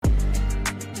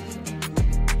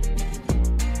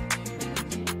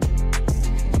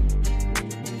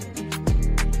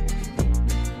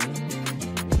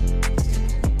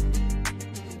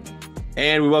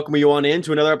And we welcome you on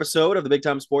into another episode of the Big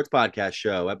Time Sports Podcast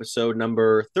Show, episode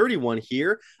number 31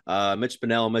 here. Mitch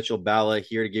Spinell, Mitchell Balla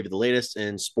here to give you the latest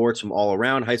in sports from all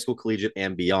around high school, collegiate,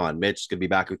 and beyond. Mitch is going to be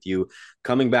back with you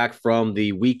coming back from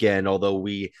the weekend, although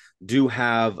we do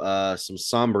have some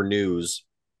somber news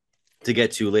to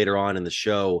get to later on in the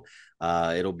show.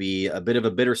 It'll be a bit of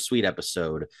a bittersweet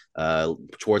episode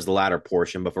towards the latter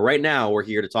portion. But for right now, we're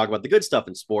here to talk about the good stuff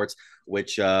in sports,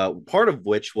 which part of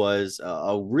which was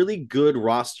a really good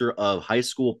roster of high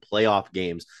school playoff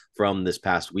games from this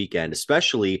past weekend,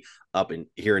 especially up in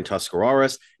here in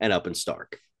Tuscarawas and up in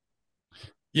Stark.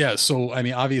 Yeah. So, I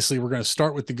mean, obviously, we're going to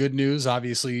start with the good news,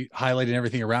 obviously, highlighting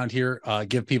everything around here,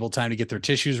 give people time to get their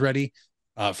tissues ready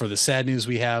for the sad news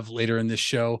we have later in this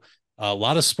show. A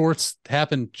lot of sports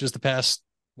happened just the past,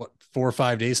 4 or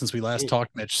 5 days since we last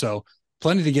talked, Mitch. So,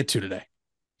 plenty to get to today.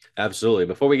 Absolutely.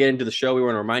 Before we get into the show, we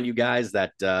want to remind you guys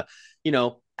that,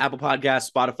 Apple Podcasts,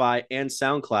 Spotify, and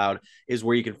SoundCloud is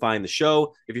where you can find the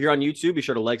show. If you're here on YouTube, be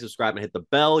sure to like, subscribe, and hit the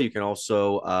bell. You can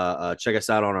also check us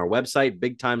out on our website,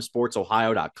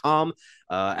 bigtimesportsohio.com,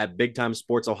 at Big Time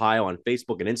Sports Ohio on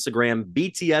Facebook and Instagram,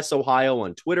 BTS Ohio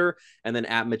on Twitter, and then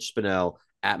at Mitch Spinell,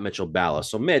 at Mitchell Balla.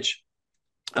 So, Mitch,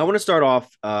 I want to start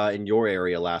off in your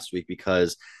area last week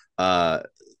because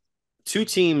two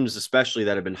teams, especially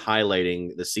that have been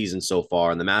highlighting the season so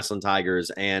far, and the Massillon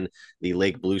Tigers and the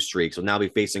Lake Blue Streaks will now be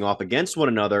facing off against one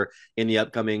another in the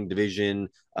upcoming Division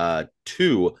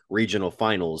Two regional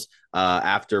finals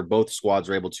after both squads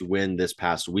were able to win this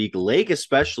past week. Lake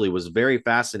especially was very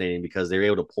fascinating because they were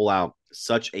able to pull out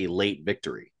such a late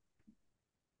victory.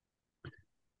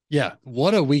 Yeah.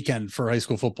 What a weekend for high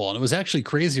school football. And it was actually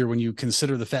crazier when you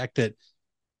consider the fact that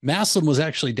Massillon was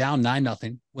actually down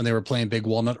 9-0 when they were playing Big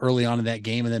Walnut early on in that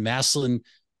game. And then Massillon,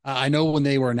 I know when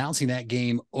they were announcing that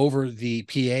game over the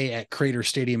PA at Crater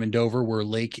Stadium in Dover, where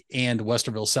Lake and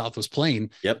Westerville South was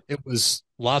playing, Yep. it was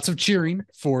lots of cheering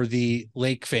for the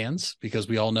Lake fans because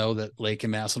we all know that Lake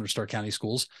and Massillon are Stark County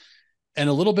schools, and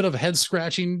a little bit of head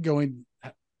scratching going,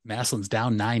 Massillon's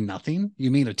down 9-0. You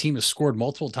mean a team has scored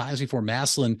multiple times before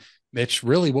Massillon, Mitch?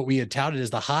 Really what we had touted as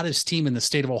the hottest team in the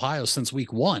state of Ohio since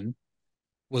week one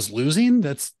was losing?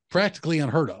 That's practically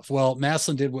unheard of. Well,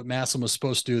 Massillon did what Massillon was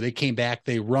supposed to do. They came back,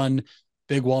 they run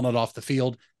Big Walnut off the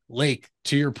field. Lake,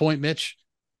 to your point, Mitch,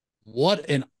 what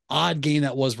an odd game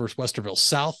that was versus Westerville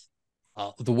South.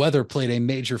 The weather played a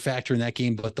major factor in that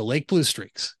game, but the Lake Blue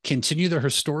Streaks continue their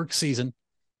historic season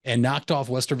and knocked off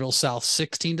Westerville South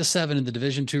 16-7 in the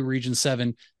Division II Region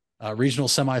 7 regional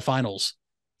semifinals.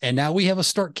 And now we have a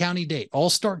Stark County date, all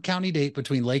Stark County date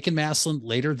between Lake and Massillon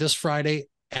later this Friday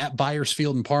at Byers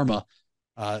Field in Parma.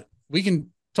 We can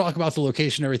talk about the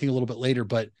location and everything a little bit later,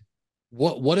 but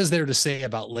what is there to say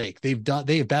about Lake? They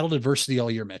have battled adversity all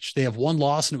year, Mitch. They have one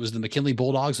loss, and it was the McKinley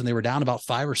Bulldogs, and they were down about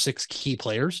 5 or 6 key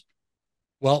players.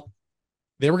 Well,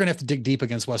 they were going to have to dig deep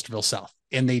against Westerville South,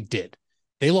 and they did.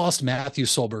 They lost Matthew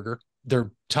Solberger,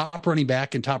 their top running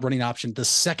back and top running option, the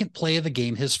second play of the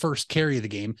game, his first carry of the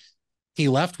game. He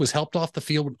left, was helped off the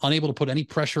field, unable to put any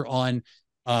pressure on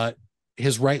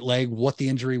his right leg. What the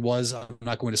injury was, I'm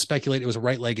not going to speculate. It was a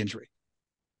right leg injury.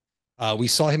 We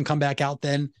saw him come back out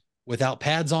then without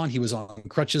pads on. He was on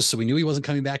crutches, so we knew he wasn't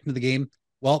coming back into the game.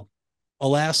 Well,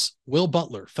 alas, Will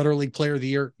Butler, Federal League Player of the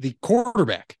Year, the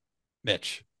quarterback,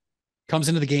 Mitch, comes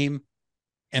into the game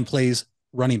and plays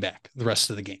running back the rest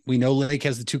of the game. We know Lake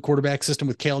has the two quarterback system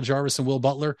with Cale Jarvis and Will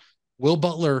Butler. Will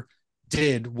Butler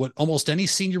did what almost any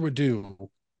senior would do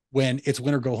when it's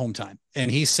win or go home time.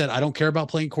 And he said, I don't care about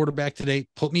playing quarterback today.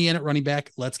 Put me in at running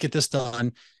back. Let's get this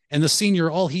done. And the senior,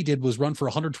 all he did was run for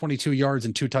 122 yards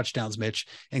and 2 touchdowns, Mitch,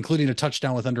 including a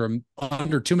touchdown with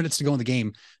under 2 minutes to go in the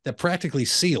game that practically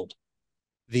sealed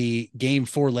the game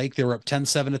for Lake. They were up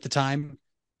 10-7 at the time.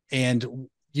 And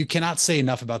you cannot say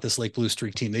enough about this Lake Blue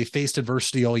Streak team. They faced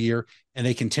adversity all year, and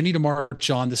they continue to march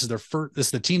on. This is their first. This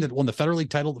is the team that won the Federal League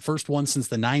title, the first one since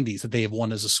the 90s that they have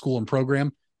won as a school and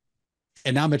program.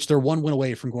 And now, Mitch, they're one win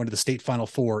away from going to the state Final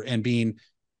Four and being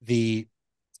the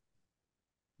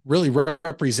really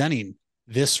representing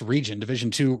this region,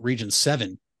 Division II, Region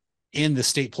 7, in the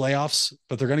state playoffs.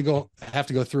 But they're going to have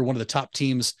to go through one of the top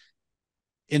teams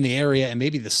in the area and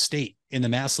maybe the state in the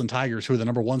Massillon Tigers, who are the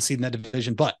number 1 seed in that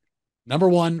division. But number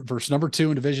 1 versus number 2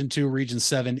 in Division II, Region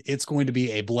 7, it's going to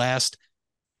be a blast.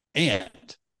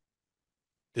 And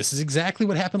this is exactly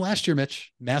what happened last year,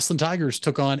 Mitch. Massillon Tigers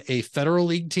took on a Federal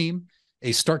League team,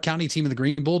 a Stark County team of the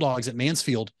Green Bulldogs at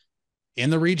Mansfield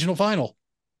in the regional final,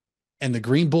 and the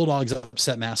Green Bulldogs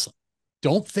upset Massillon.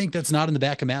 Don't think that's not in the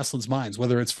back of Massillon's minds,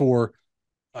 whether it's for,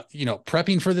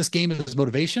 prepping for this game as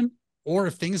motivation, or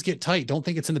if things get tight, don't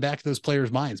think it's in the back of those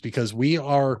players' minds, because we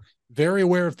are very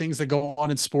aware of things that go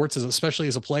on in sports, especially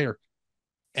as a player.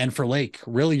 And for Lake,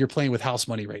 really, you're playing with house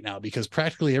money right now, because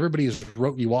practically everybody has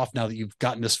wrote you off now that you've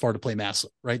gotten this far to play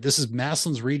Massillon, right? This is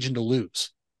Massillon's region to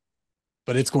lose,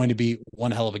 but it's going to be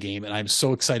one hell of a game. And I'm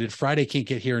so excited. Friday can't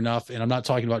get here enough. And I'm not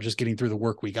talking about just getting through the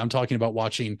work week. I'm talking about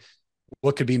watching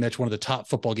what could be, Mitch, one of the top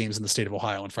football games in the state of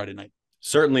Ohio on Friday night.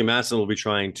 Certainly, Massillon will be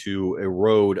trying to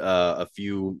erode a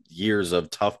few years of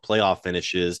tough playoff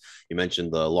finishes. You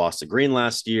mentioned the loss to Green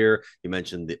last year. You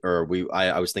mentioned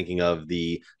I was thinking of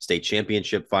the state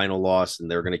championship final loss, and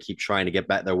they're going to keep trying to get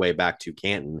their way back to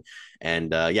Canton.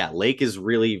 And Lake is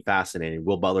really fascinating.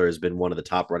 Will Butler has been one of the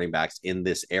top running backs in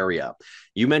this area.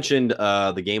 You mentioned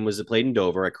the game was played in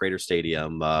Dover at Crater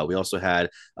Stadium. We also had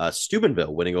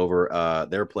Steubenville winning over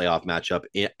their playoff matchup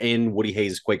in Woody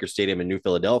Hayes Quaker Stadium in New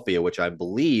Philadelphia, which I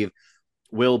believe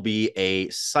will be a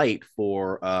site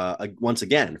for once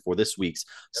again for this week's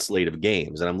slate of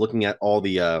games. And I'm looking at all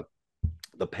the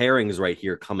pairings right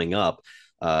here coming up.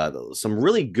 Some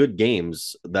really good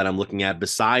games that I'm looking at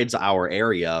besides our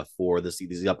area for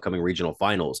these upcoming regional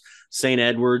finals. St.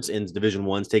 Edwards in Division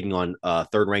One's taking on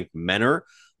third-ranked Menor.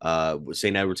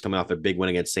 St. Edwards coming off a big win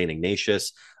against St.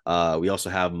 Ignatius. We also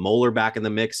have Moeller back in the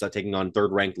mix, taking on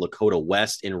third-ranked Lakota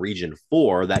West in Region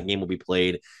 4. That game will be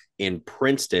played in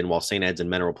Princeton, while St. Ed's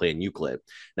and Menor will play in Euclid.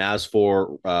 Now, as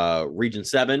for Region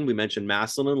 7, we mentioned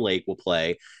Massillon and Lake will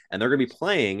play, and they're going to be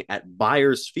playing at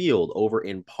Byers Field over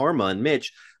in Parma. And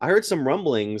Mitch, I heard some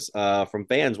rumblings from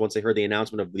fans once they heard the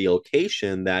announcement of the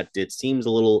location that it seems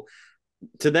a little,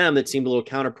 to them, it seemed a little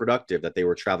counterproductive that they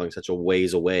were traveling such a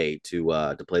ways away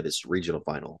to play this regional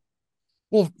final.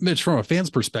 Well, Mitch, from a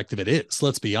fan's perspective, it is.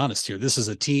 Let's be honest here. This is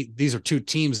a team. These are two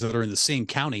teams that are in the same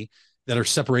county that are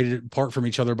separated apart from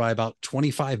each other by about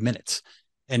 25 minutes.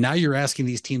 And now you're asking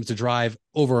these teams to drive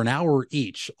over an hour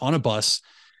each on a bus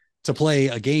to play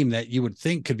a game that you would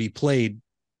think could be played,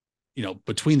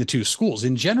 between the two schools.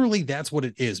 And generally that's what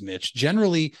it is, Mitch.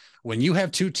 Generally, when you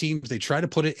have two teams, they try to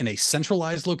put it in a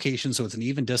centralized location so it's an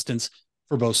even distance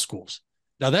for both schools.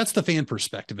 Now that's the fan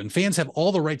perspective, and fans have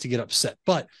all the right to get upset.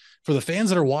 But for the fans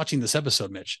that are watching this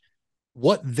episode, Mitch,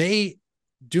 what they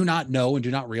do not know and do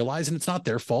not realize, and it's not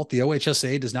their fault, the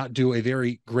OHSA does not do a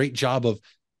very great job of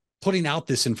putting out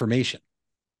this information.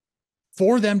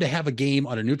 For them to have a game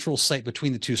on a neutral site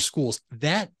between the two schools,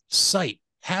 that site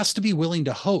has to be willing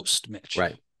to host, Mitch.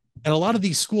 Right. And a lot of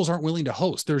these schools aren't willing to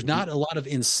host. There's not a lot of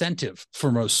incentive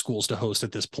for most schools to host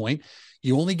at this point.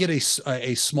 You only get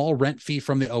a small rent fee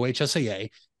from the OHSAA,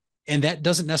 and that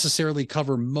doesn't necessarily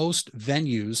cover most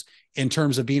venues in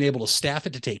terms of being able to staff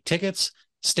it to take tickets,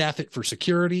 staff it for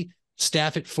security,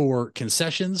 staff it for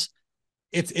concessions.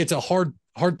 It's a hard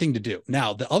thing to do.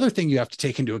 Now, the other thing you have to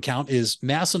take into account is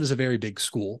Massillon is a very big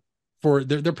school.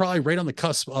 They're probably right on the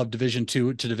cusp of Division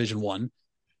 2 to Division 1.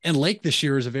 And Lake this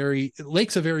year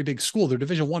Lake's a very big school. They're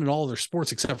Division 1 in all of their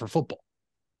sports except for football.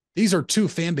 These are two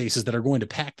fan bases that are going to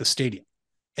pack the stadium.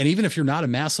 And even if you're not a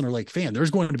Massillon or Lake fan, there's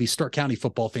going to be Stark County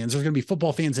football fans. There's going to be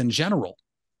football fans in general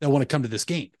that want to come to this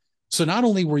game. So not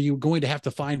only were you going to have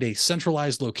to find a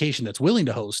centralized location that's willing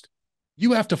to host,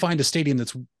 you have to find a stadium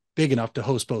that's big enough to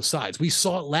host both sides. We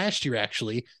saw it last year,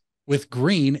 actually, with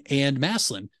Green and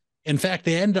Massillon. In fact,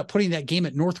 they ended up putting that game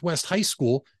at Northwest High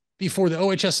School before the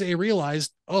OHSA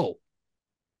realized,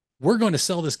 we're going to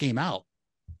sell this game out.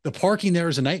 The parking there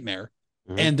is a nightmare,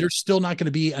 and there's still not going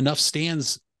to be enough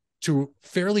stands to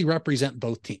fairly represent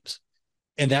both teams.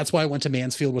 And that's why I went to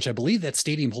Mansfield, which I believe that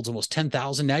stadium holds almost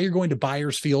 10,000. Now you're going to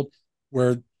Byers Field,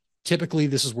 where typically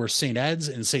this is where St. Ed's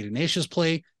and St. Ignatius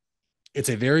play. It's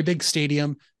a very big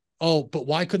stadium. Oh, but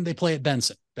why couldn't they play at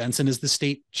Benson? Benson is the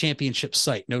state championship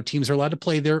site. No teams are allowed to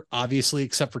play there, obviously,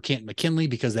 except for Canton McKinley,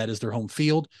 because that is their home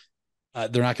field.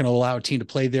 They're not going to allow a team to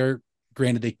play there.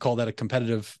 Granted, they call that a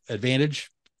competitive advantage.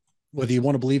 Whether you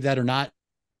want to believe that or not,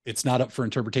 it's not up for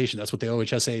interpretation. That's what the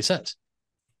OHSAA says.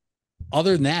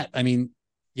 Other than that, I mean,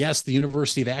 yes, the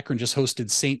University of Akron just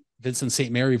hosted St. Vincent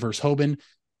St. Mary versus Hoban.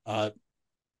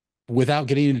 Without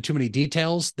getting into too many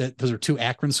details, that those are two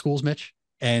Akron schools, Mitch.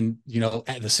 And,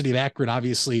 the city of Akron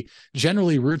obviously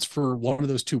generally roots for one of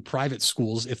those two private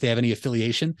schools if they have any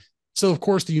affiliation. So, of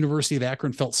course, the University of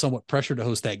Akron felt somewhat pressured to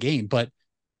host that game, but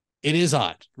it is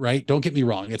odd, right? Don't get me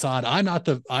wrong. It's odd.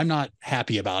 I'm not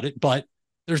happy about it, but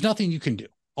there's nothing you can do.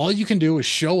 All you can do is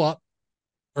show up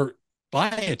or buy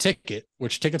a ticket,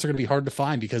 which tickets are going to be hard to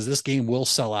find because this game will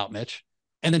sell out, Mitch,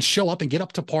 and then show up and get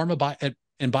up to Parma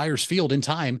and Byers Field in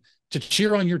time to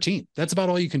cheer on your team. That's about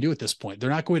all you can do at this point. They're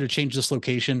not going to change this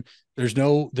location. There's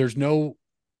no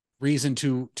reason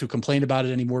to complain about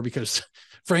it anymore because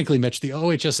frankly, Mitch, the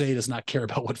OHSA does not care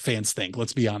about what fans think.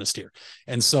 Let's be honest here.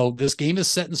 And so this game is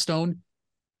set in stone.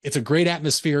 It's a great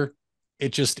atmosphere.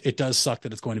 It does suck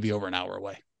that it's going to be over an hour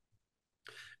away.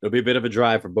 It'll be a bit of a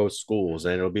drive for both schools,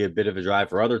 and it'll be a bit of a drive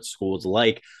for other schools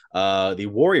like the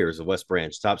Warriors of West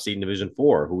Branch, top seed in Division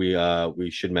 4, who we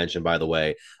should mention, by the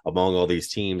way, among all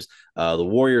these teams. The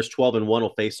Warriors 12-1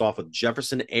 will face off with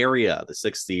Jefferson Area, the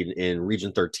sixth seed in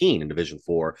Region 13 in Division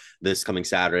 4, this coming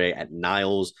Saturday at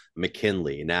Niles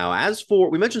McKinley. Now, as for,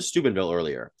 we mentioned Steubenville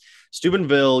earlier.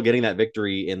 Steubenville getting that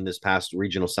victory in this past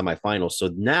regional semifinal.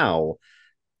 So now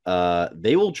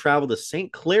they will travel to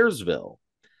St. Clairsville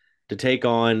to take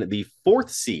on the fourth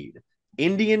seed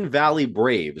Indian Valley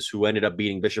Braves, who ended up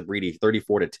beating Bishop Ready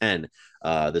 34-10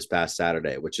 this past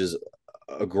Saturday, which is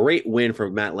a great win for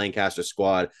Matt Lancaster's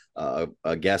squad.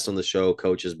 A guest on the show,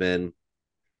 coach has been,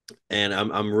 and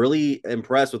I'm really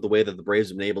impressed with the way that the Braves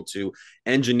have been able to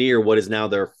engineer what is now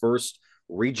their first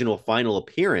regional final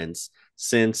appearance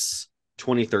since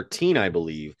 2013, I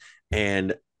believe,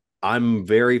 and I'm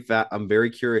very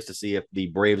curious to see if the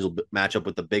Braves will match up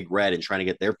with the Big Red and trying to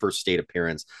get their first state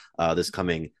appearance this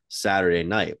coming Saturday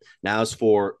night. Now, as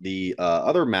for the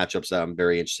other matchups that I'm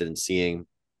very interested in seeing,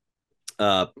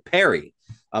 Perry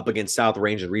up against South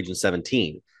Range in Region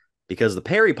 17, because the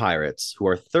Perry Pirates, who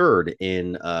are third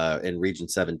in Region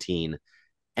 17,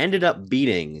 ended up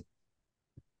beating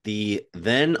the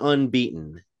then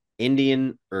unbeaten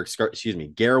Garaway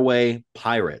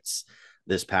Pirates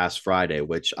this past Friday,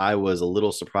 which I was a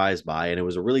little surprised by. And it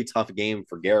was a really tough game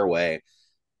for Garaway.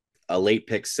 A late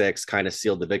pick six kind of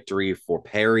sealed the victory for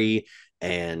Perry.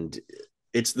 And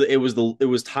it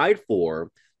was tied for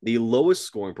the lowest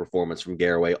scoring performance from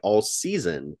Garaway all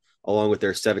season, along with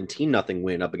their 17-0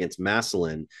 win up against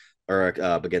Massillon or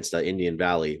up against Indian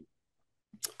Valley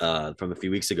from a few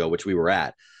weeks ago, which we were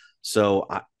at. So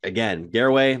again,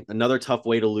 Garaway, another tough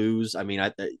way to lose. I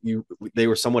mean, they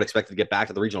were somewhat expected to get back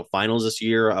to the regional finals this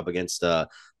year up against the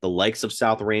likes of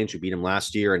South Range, who beat them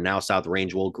last year, and now South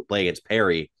Range will play against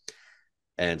Perry.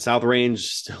 And South Range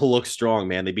still looks strong,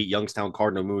 man. They beat Youngstown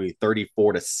Cardinal Mooney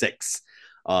 34-6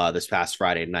 this past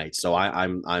Friday night. So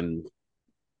I'm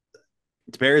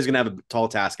Perry's gonna have a tall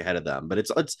task ahead of them, but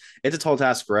it's a tall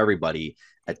task for everybody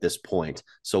at this point.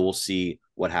 So we'll see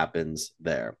what happens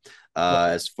there.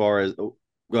 As far as go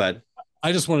ahead.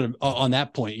 I just wanted to, on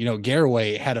that point,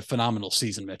 Garaway had a phenomenal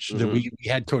season, Mitch. Mm-hmm. We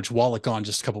had Coach Wallach on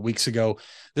just a couple of weeks ago.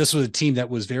 This was a team that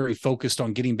was very focused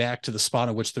on getting back to the spot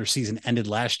in which their season ended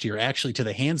last year, actually to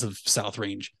the hands of South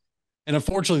Range. And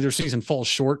unfortunately, their season falls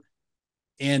short.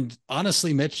 And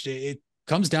honestly, Mitch, it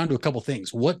comes down to a couple of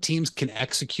things. What teams can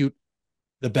execute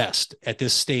the best at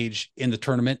this stage in the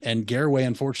tournament? And Garaway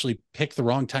unfortunately picked the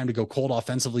wrong time to go cold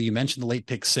offensively. You mentioned the late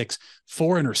pick six,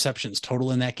 4 interceptions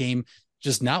total in that game.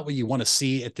 Just not what you want to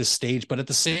see at this stage. But at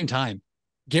the same time,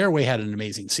 Garaway had an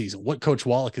amazing season. What Coach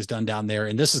Wallach has done down there,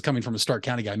 and this is coming from a Stark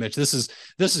County guy, Mitch. This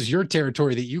is your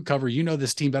territory that you cover. You know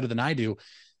this team better than I do.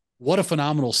 What a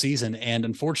phenomenal season. And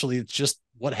unfortunately, it's just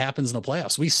what happens in the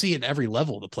playoffs. We see it at every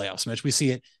level of the playoffs, Mitch. We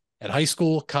see it at high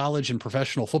school, college, and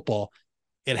professional football.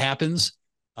 It happens.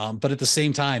 But at the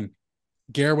same time,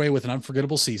 Garaway with an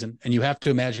unforgettable season, and you have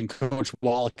to imagine Coach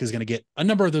Wallach is going to get a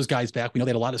number of those guys back. We know they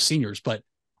had a lot of seniors, but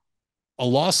a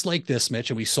loss like this,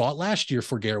 Mitch, and we saw it last year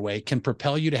for Garaway, can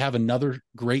propel you to have another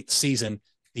great season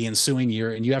the ensuing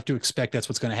year, and you have to expect that's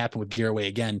what's going to happen with Garaway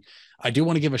again. I do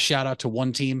want to give a shout out to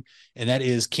one team, and that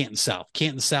is Canton South.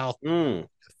 Canton South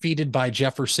defeated by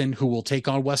Jefferson, who will take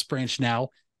on West Branch now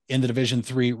in the Division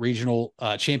III regional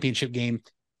championship game.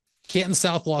 Canton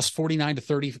South lost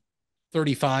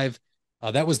 49-35.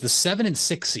 That was the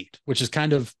 7-6 seed, which is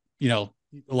kind of, a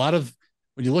lot of,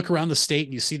 when you look around the state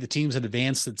and you see the teams that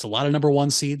advance, it's a lot of number 1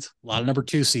 seeds, a lot of number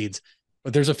 2 seeds,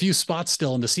 but there's a few spots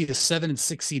still. And to see the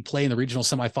 7-6 seed play in the regional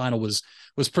semifinal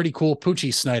was pretty cool.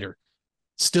 Poochie Snyder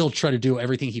still tried to do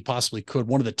everything he possibly could.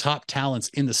 One of the top talents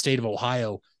in the state of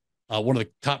Ohio, one of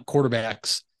the top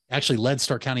quarterbacks, actually led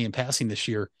Stark County in passing this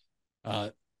year.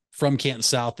 From Canton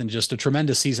South, and just a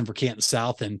tremendous season for Canton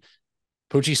South. And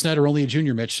Poochie Snyder, only a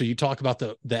junior, Mitch. So you talk about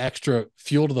the extra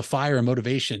fuel to the fire and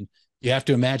motivation. You have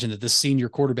to imagine that this senior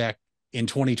quarterback in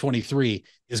 2023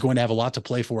 is going to have a lot to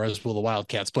play for, as will the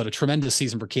Wildcats. But a tremendous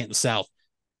season for Canton South.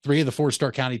 3 of the 4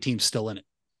 Stark County teams still in it.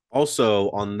 Also,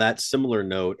 on that similar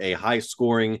note, a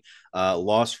high-scoring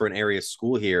loss for an area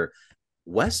school here.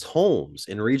 West Holmes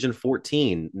in Region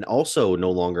 14, also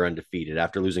no longer undefeated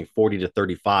after losing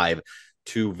 40-35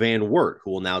 to Van Wert,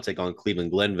 who will now take on Cleveland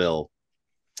Glenville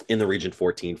in the Region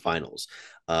 14 finals.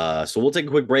 So we'll take a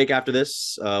quick break after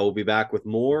this. We'll be back with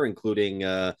more, including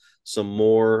some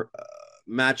more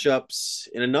matchups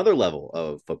in another level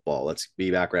of football. Let's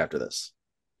be back right after this.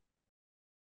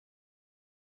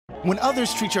 When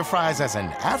others treat your fries as an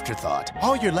afterthought,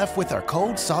 all you're left with are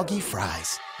cold, soggy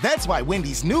fries. That's why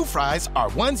Wendy's new fries are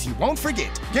ones you won't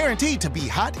forget, guaranteed to be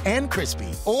hot and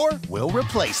crispy, or we'll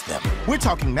replace them. We're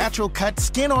talking natural cut,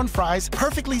 skin-on fries,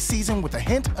 perfectly seasoned with a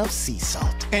hint of sea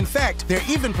salt. In fact, they're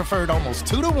even preferred almost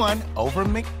 2-to-1 over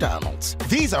McDonald's.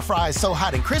 These are fries so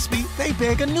hot and crispy, they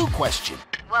beg a new question.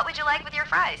 What would you like with your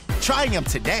fries? Try them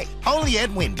today, only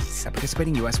at Wendy's. At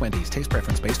participating U.S. Wendy's, taste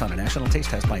preference based on a national taste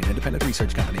test by an independent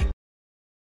research company.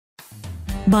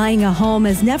 Buying a home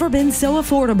has never been so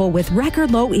affordable with record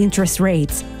low interest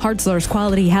rates. Hartzler's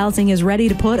Quality Housing is ready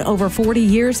to put over 40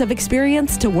 years of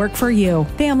experience to work for you.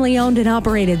 Family owned and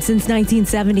operated since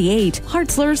 1978,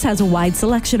 Hartzler's has a wide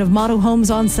selection of model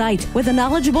homes on site with a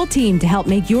knowledgeable team to help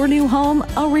make your new home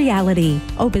a reality.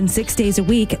 Open 6 days a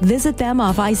week. Visit them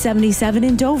off I-77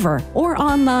 in Dover or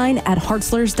online at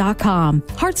hartzlers.com.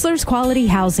 Hartzler's Quality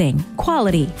Housing.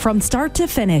 Quality from start to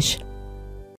finish.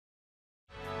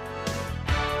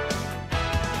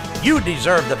 You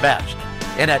deserve the best.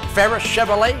 And at Ferris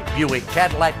Chevrolet, Buick,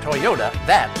 Cadillac, Toyota,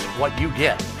 that's what you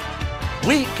get.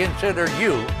 We consider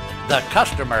you, the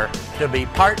customer, to be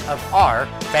part of our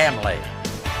family.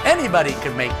 Anybody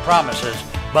can make promises,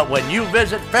 but when you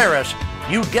visit Ferris,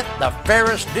 you get the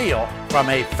Ferris deal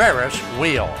from a Ferris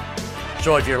wheel.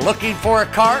 So if you're looking for a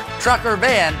car, truck, or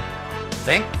van,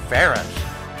 think Ferris.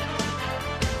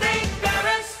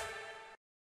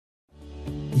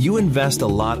 You invest a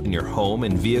lot in your home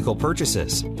and vehicle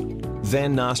purchases.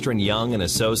 Van Nostrand Young and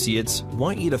Associates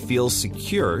want you to feel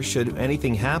secure should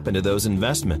anything happen to those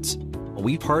investments.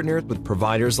 We partner with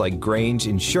providers like Grange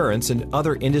Insurance and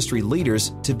other industry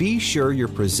leaders to be sure you're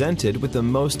presented with the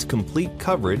most complete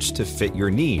coverage to fit your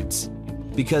needs.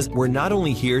 Because we're not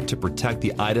only here to protect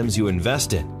the items you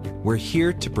invest in, we're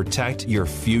here to protect your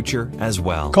future as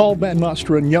well. Call Van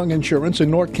Nostrand Young Insurance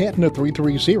in North Canton at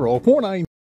 330-49.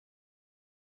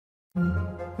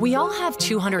 We all have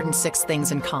 206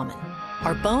 things in common.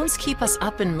 Our bones keep us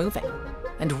up and moving.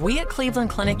 And we at Cleveland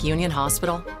Clinic Union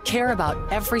Hospital care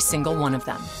about every single one of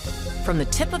them. From the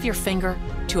tip of your finger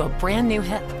to a brand new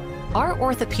hip, our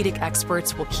orthopedic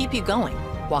experts will keep you going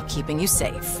while keeping you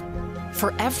safe.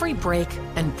 For every break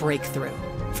and breakthrough,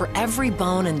 for every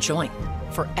bone and joint,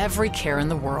 for every care in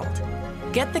the world.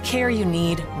 Get the care you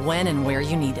need when and where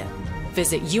you need it.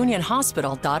 Visit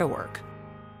unionhospital.org.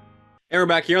 And we're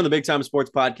back here on the Big Time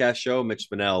Sports Podcast Show. Mitch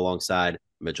Spinell alongside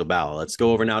Mitchell Bauer. Let's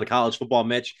go over now to college football,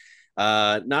 Mitch.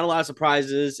 Not a lot of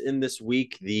surprises in this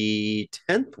week, the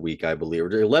 10th week, I believe, or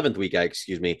the 11th week,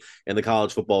 in the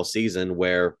college football season,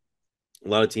 where a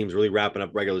lot of teams really wrapping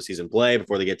up regular season play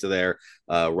before they get to their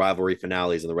rivalry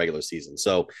finales in the regular season.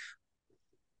 So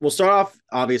we'll start off,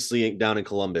 obviously, down in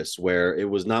Columbus, where it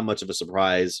was not much of a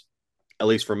surprise, at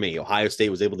least for me. Ohio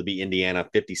State was able to beat Indiana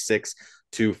 56-14.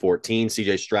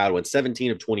 CJ Stroud went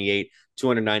 17 of 28,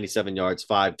 297 yards,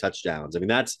 5 touchdowns. I mean,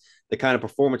 that's the kind of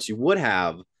performance you would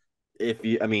have to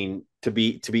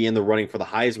be in the running for the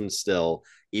Heisman still,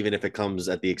 even if it comes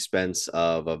at the expense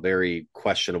of a very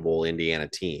questionable Indiana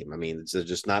team. I mean,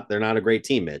 they're not a great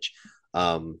team, Mitch.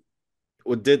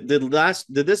 Did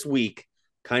this week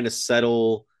kind of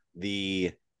settle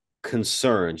the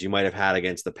concerns you might have had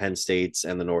against the Penn States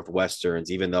and the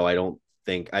Northwesterns, even though I don't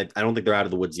think they're out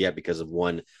of the woods yet because of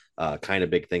one kind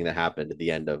of big thing that happened at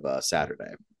the end of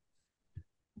Saturday?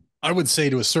 I would say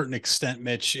to a certain extent,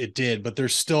 Mitch, it did, but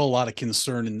there's still a lot of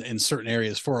concern in certain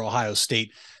areas for Ohio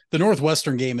State. The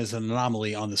Northwestern game is an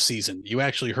anomaly on the season. You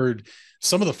actually heard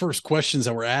some of the first questions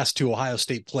that were asked to Ohio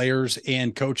State players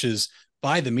and coaches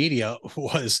by the media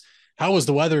was, how was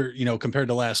the weather, compared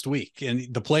to last week?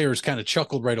 And the players kind of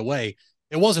chuckled right away.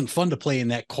 It wasn't fun to play in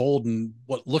that cold and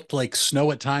what looked like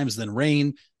snow at times, then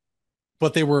rain,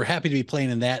 but they were happy to be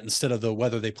playing in that instead of the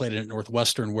weather they played in at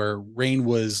Northwestern, where rain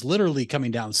was literally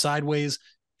coming down sideways.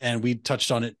 And we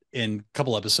touched on it in a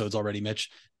couple episodes already,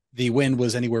 Mitch. The wind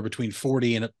was anywhere between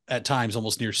 40 and at times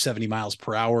almost near 70 miles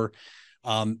per hour.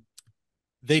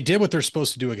 They did what they're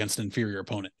supposed to do against an inferior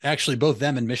opponent. Actually, both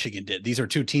them and Michigan did. These are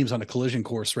two teams on a collision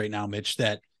course right now, Mitch,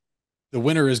 that the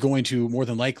winner is going to more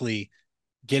than likely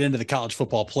get into the college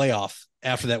football playoff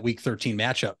after that week 13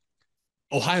 matchup.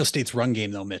 Ohio State's run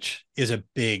game, though, Mitch, is a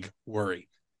big worry.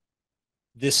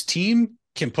 This team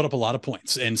can put up a lot of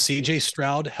points, and CJ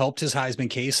Stroud helped his Heisman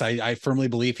case. I firmly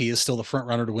believe he is still the front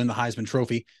runner to win the Heisman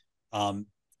Trophy. 5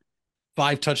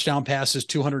 touchdown passes,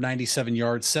 297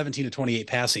 yards, 17 to 28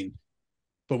 passing.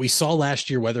 But we saw last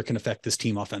year weather can affect this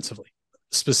team offensively,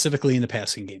 specifically in the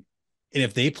passing game. And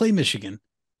if they play Michigan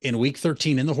in week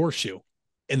 13 in the Horseshoe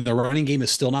and the running game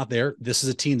is still not there, this is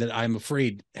a team that I'm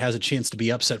afraid has a chance to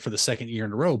be upset for the second year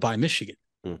in a row by Michigan.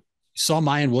 Saw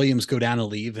Mayan Williams go down and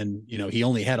leave, and he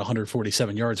only had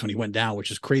 147 yards when he went down,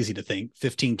 which is crazy to think.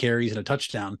 15 carries and a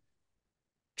touchdown.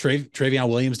 Travion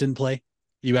Williams didn't play.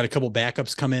 You had a couple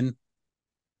backups come in.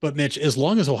 But Mitch, as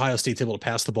long as Ohio State's able to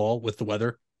pass the ball with the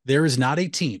weather, there is not a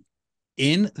team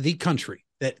in the country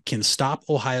that can stop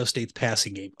Ohio State's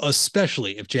passing game,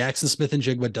 especially if Jackson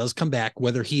Smith-Njigba does come back,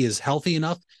 whether he is healthy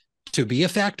enough to be a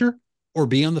factor or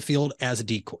be on the field as a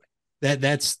decoy.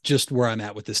 That's just where I'm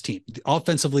at with this team.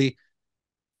 Offensively,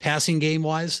 passing game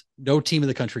wise, no team in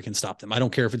the country can stop them. I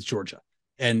don't care if it's Georgia.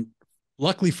 And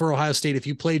luckily for Ohio State, if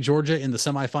you play Georgia in the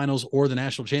semifinals or the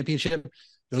national championship,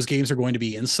 those games are going to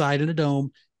be inside in a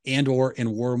dome and or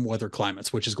in warm weather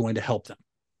climates, which is going to help them.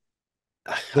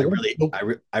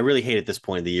 I really hate at this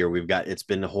point of the year. It's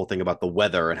been the whole thing about the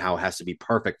weather and how it has to be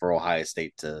perfect for Ohio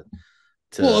State to.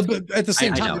 Well, but at the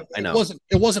same time, I know.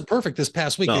 It wasn't perfect this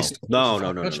past week.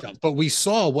 No. But we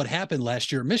saw what happened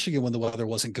last year in Michigan when the weather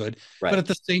wasn't good. Right. But at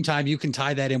the same time, you can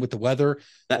tie that in with the weather.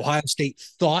 Ohio State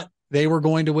thought they were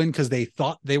going to win because they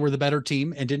thought they were the better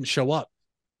team and didn't show up.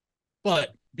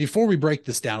 But before we break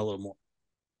this down a little more,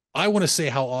 I want to say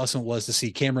how awesome it was to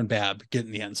see Cameron Babb get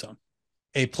in the end zone.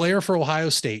 A player for Ohio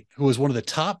State who is one of the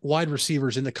top wide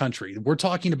receivers in the country. We're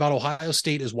talking about Ohio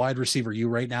State as wide receiver U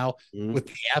right now with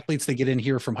the athletes that get in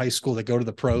here from high school that go to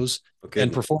the pros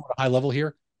and perform at a high level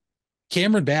here.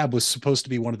 Cameron Babb was supposed to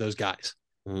be one of those guys.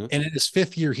 And in his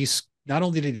fifth year, he's not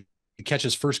only did he catch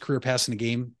his first career pass in the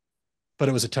game, but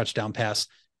it was a touchdown pass.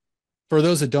 For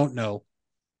those that don't know,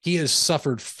 he has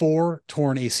suffered 4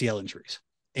 torn ACL injuries.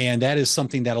 And that is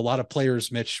something that a lot of players,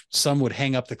 Mitch, some would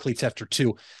hang up the cleats after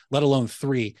 2, let alone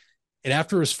 3. And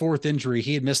after his 4th injury,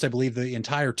 he had missed, I believe, the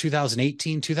entire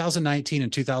 2018, 2019,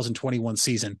 and 2021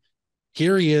 season.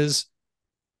 Here he is.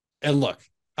 And look,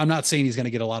 I'm not saying he's going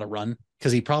to get a lot of run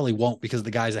because he probably won't because of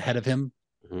the guys ahead of him.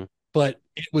 But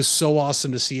it was so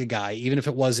awesome to see a guy, even if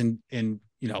it was in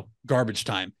garbage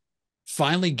time,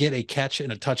 finally get a catch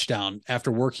and a touchdown after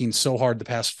working so hard the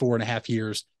past 4.5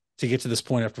 years to get to this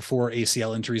point after 4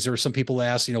 ACL injuries. There were some people that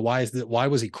asked, why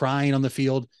was he crying on the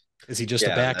field? Is he just a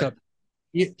backup?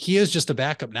 He is just a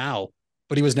backup now,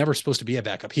 but he was never supposed to be a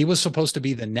backup. He was supposed to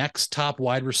be the next top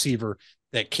wide receiver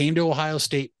that came to Ohio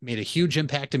State, made a huge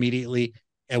impact immediately,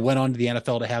 and went on to the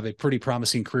NFL to have a pretty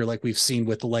promising career like we've seen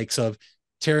with the likes of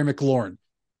Terry McLaurin,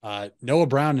 Noah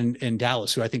Brown in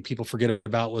Dallas, who I think people forget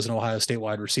about, was an Ohio State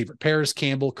wide receiver, Paris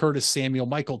Campbell, Curtis Samuel,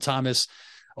 Michael Thomas,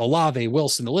 Olave,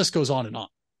 Wilson, the list goes on and on.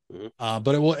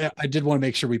 But I did want to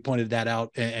make sure we pointed that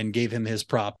out and gave him his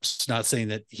props, not saying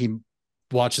that he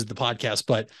watches the podcast,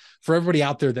 but for everybody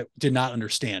out there that did not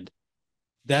understand,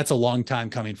 that's a long time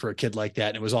coming for a kid like that.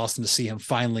 And it was awesome to see him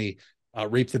finally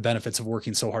reap the benefits of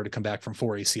working so hard to come back from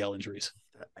 4 ACL injuries.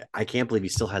 I can't believe he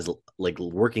still has like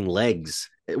working legs.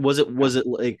 Was it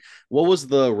like, what was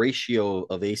the ratio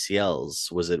of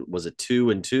ACLs? Was it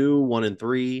 2 and 2, 1 and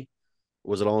 3?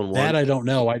 Was it all in one? That I don't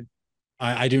know.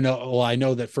 I do know. Well, I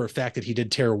know that for a fact that he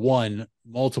did tear one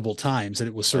multiple times and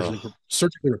it was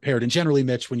surgically repaired. And generally,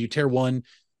 Mitch, when you tear one,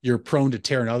 you're prone to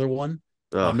tear another one.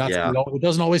 It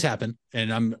doesn't always happen.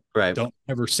 And don't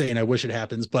ever say, and I wish it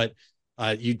happens, but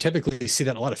you typically see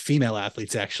that in a lot of female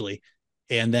athletes actually.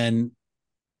 And then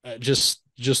just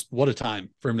what a time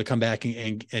for him to come back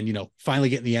and finally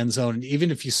get in the end zone. And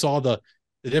even if you saw the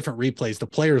different replays, the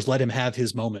players let him have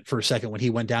his moment for a second when he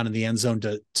went down in the end zone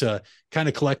to kind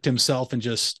of collect himself and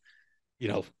just,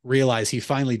 realize he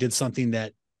finally did something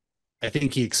that I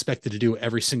think he expected to do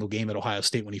every single game at Ohio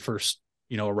State when he first,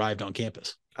 arrived on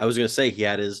campus. I was going to say he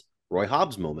had his Roy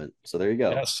Hobbs moment. So there you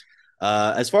go. Yes.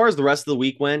 As far as the rest of the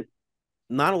week went,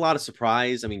 not a lot of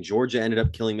surprise. I mean, Georgia ended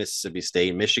up killing Mississippi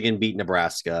State. Michigan beat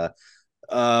Nebraska.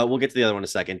 We'll get to the other one in a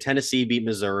second. Tennessee beat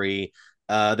Missouri.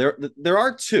 There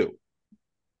are 2.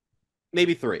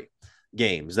 Maybe 3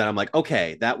 games that I'm like,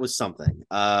 okay, that was something.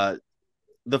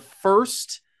 The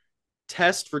first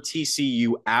test for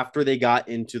TCU after they got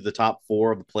into the top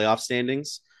 4 of the playoff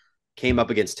standings came up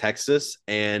against Texas.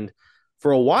 And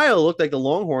for a while, it looked like the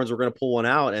Longhorns were going to pull one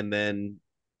out. And then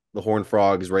the Horned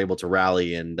Frogs were able to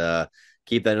rally and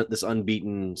keep this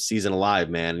unbeaten season alive,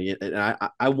 man. And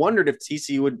I wondered if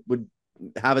TCU would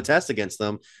have a test against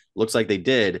them. Looks like they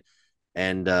did.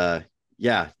 And the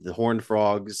Horned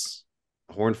Frogs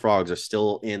are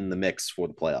still in the mix for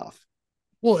the playoff.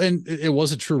 Well, and it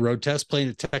was a true road test. Playing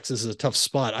at Texas is a tough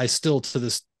spot. I still,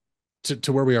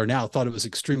 to where we are now, thought it was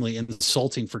extremely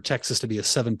insulting for Texas to be a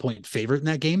 7-point favorite in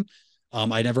that game.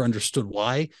 I never understood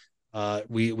why.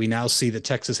 We now see that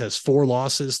Texas has 4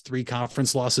 losses, 3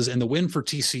 conference losses, and the win for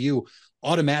TCU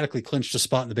automatically clinched a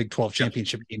spot in the Big 12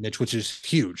 championship game, Mitch, which is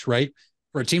huge, right?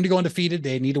 For a team to go undefeated,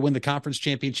 they need to win the conference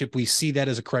championship. We see that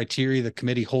as a criteria the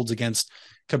committee holds against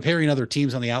comparing other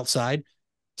teams on the outside.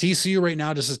 TCU right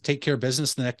now just has to take care of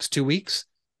business the next 2 weeks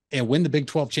and win the Big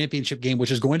 12 championship game,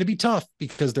 which is going to be tough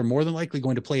because they're more than likely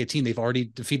going to play a team they've already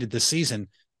defeated this season.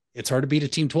 It's hard to beat a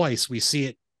team twice. We see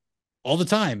it all the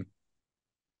time.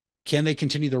 Can they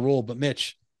continue their role? But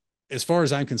Mitch, as far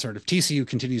as I'm concerned, if TCU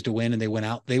continues to win and they win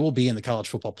out, they will be in the college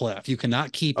football playoff. You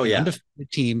cannot keep an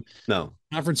undefeated team,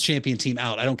 conference champion team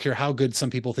out. I don't care how good some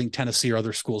people think Tennessee or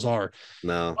other schools are.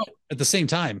 No. But at the same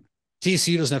time,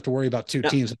 TCU doesn't have to worry about 2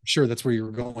 teams. I'm sure that's where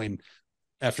you're going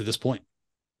after this point.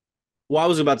 Well, I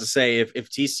was about to say if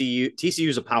TCU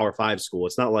is a Power 5 school,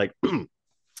 it's not like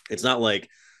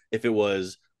if it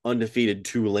was undefeated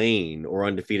Tulane or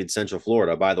undefeated Central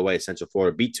Florida. By the way, Central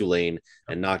Florida beat Tulane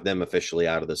and knocked them officially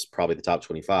out of this, probably the top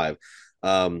 25.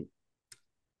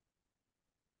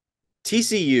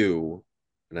 TCU,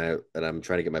 and I'm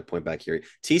trying to get my point back here.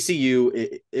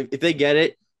 TCU, if they get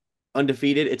it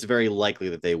undefeated, it's very likely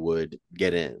that they would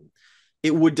get in.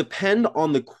 It would depend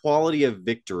on the quality of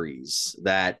victories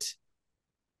that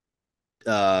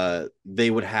they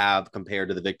would have compared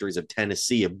to the victories of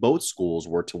Tennessee if both schools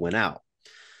were to win out.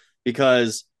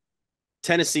 Because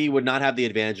Tennessee would not have the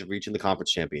advantage of reaching the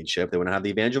conference championship. They wouldn't have the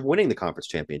advantage of winning the conference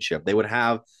championship. They would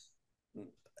have,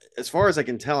 as far as I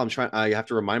can tell, I have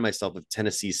to remind myself of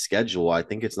Tennessee's schedule. I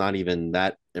think it's not even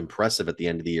that impressive at the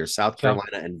end of the year. South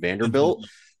Carolina and Vanderbilt.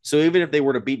 So even if they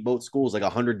were to beat both schools like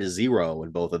 100-0 in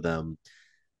both of them,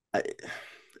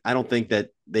 I don't think that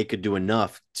they could do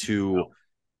enough to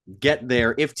get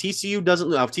there. If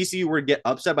TCU were to get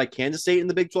upset by Kansas State in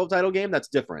the Big 12 title game, that's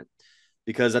different.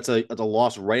 Because that's a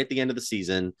loss right at the end of the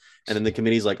season. And then the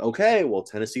committee's like, okay, well,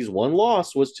 Tennessee's one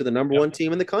loss was to the number 1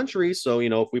 team in the country. So,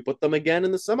 if we put them again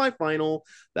in the semifinal,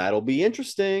 that'll be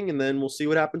interesting. And then we'll see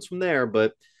what happens from there.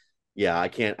 But yeah, I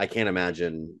can't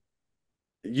imagine.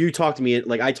 You talked to me,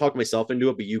 like I talked myself into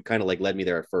it, but you kind of like led me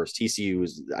there at first. TCU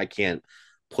I can't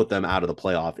put them out of the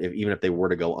playoff, even if they were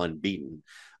to go unbeaten.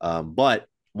 But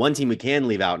one team we can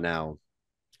leave out now,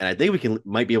 and I think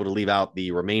might be able to leave out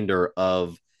the remainder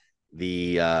of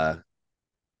the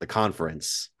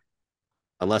conference,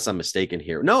 unless I'm mistaken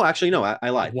here. No, actually, no,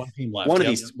 I lied. One team left. One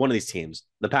of these teams,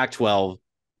 the Pac-12,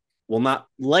 will not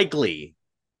likely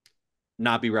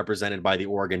not be represented by the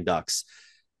Oregon Ducks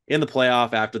in the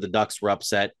playoff after the Ducks were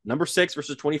upset number 6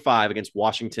 versus 25 against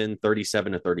Washington,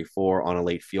 37-34 on a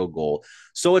late field goal.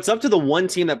 So it's up to the one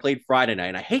team that played Friday night.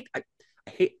 And I hate.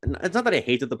 It's not that I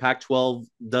hate that the Pac-12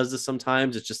 does this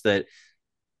sometimes. It's just that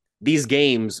these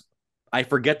games, I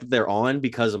forget that they're on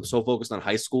because I'm so focused on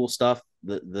high school stuff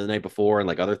the night before and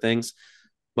like other things.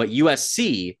 But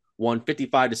USC won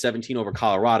 55-17 over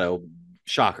Colorado.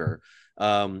 Shocker.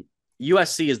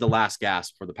 USC is the last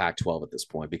gasp for the Pac-12 at this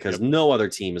point because no other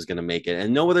team is going to make it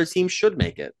and no other team should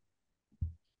make it.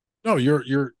 No,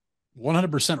 you're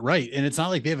 100% right. And it's not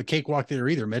like they have a cakewalk there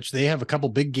either, Mitch. They have a couple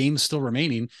big games still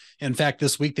remaining. In fact,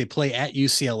 this week they play at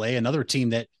UCLA, another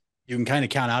team that you can kind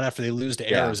of count out after they lose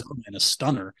to Arizona in a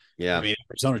stunner. Yeah. I mean,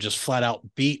 Arizona just flat out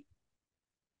beat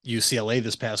UCLA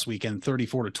this past weekend,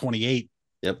 34-28.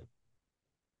 Yep.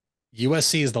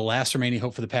 USC is the last remaining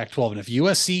hope for the Pac-12. And if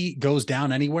USC goes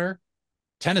down anywhere,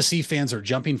 Tennessee fans are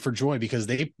jumping for joy because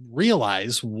they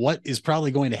realize what is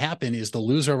probably going to happen is the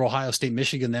loser of Ohio State,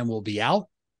 Michigan then will be out.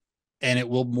 And it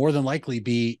will more than likely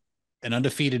be an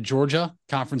undefeated Georgia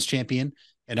conference champion,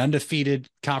 an undefeated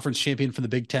conference champion for the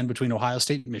Big Ten between Ohio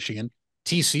State and Michigan,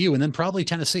 TCU, and then probably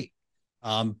Tennessee.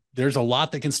 There's a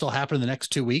lot that can still happen in the next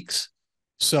 2 weeks.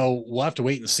 So we'll have to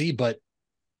wait and see. But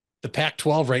the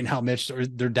Pac-12 right now, Mitch,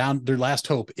 they're down. Their last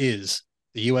hope is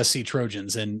the USC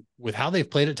Trojans. And with how they've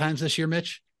played at times this year,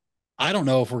 Mitch, I don't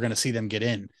know if we're going to see them get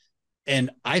in. And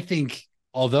I think,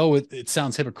 although it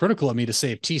sounds hypocritical of me to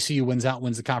say if TCU wins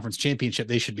the conference championship,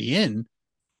 they should be in.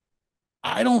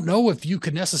 I don't know if you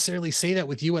could necessarily say that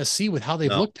with USC with how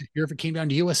they've looked here if it came down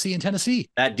to USC and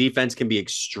Tennessee. That defense can be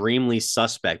extremely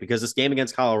suspect because this game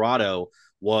against Colorado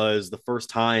was the first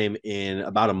time in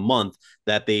about a month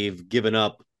that they've given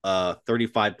up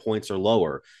 35 points or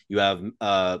lower. You have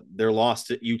their loss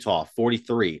to Utah,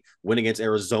 43, win against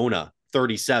Arizona,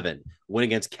 37, win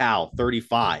against Cal,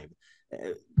 35.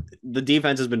 The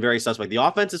defense has been very suspect. The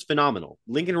offense is phenomenal.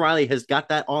 Lincoln Riley has got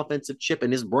that offensive chip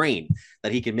in his brain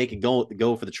that he can make it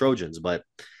go for the Trojans. But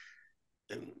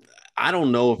I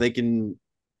don't know if they can.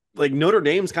 Like Notre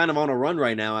Dame's kind of on a run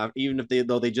right now, even if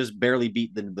they just barely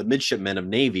beat the midshipmen of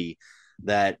Navy.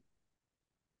 That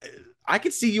I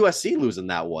could see USC losing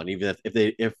that one, even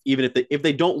if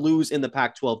they don't lose in the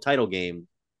Pac-12 title game.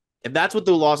 If that's what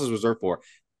the loss is reserved for,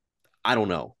 I don't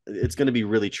know. It's going to be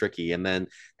really tricky. And then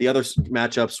the other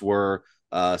matchups were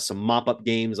some mop-up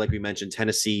games, like we mentioned,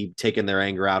 Tennessee taking their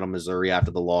anger out on Missouri after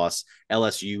the loss,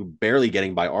 LSU barely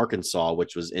getting by Arkansas,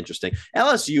 which was interesting.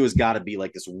 LSU has got to be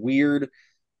like this weird –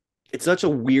 it's such a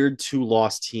weird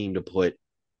two-loss team to put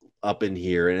up in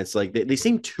here. And it's like they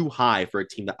seem too high for a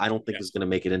team that I don't think is going to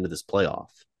make it into this playoff.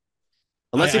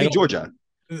 Unless they beat Georgia.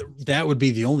 That would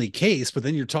be the only case, but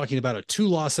then you're talking about a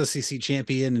 2-loss SEC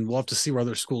champion, and we'll have to see where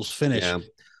other schools finish. Yeah.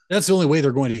 That's the only way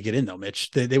they're going to get in, though,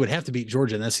 Mitch. They would have to beat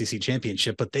Georgia in the SEC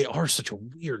championship, but they are such a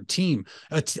weird team.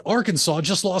 Arkansas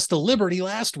just lost to Liberty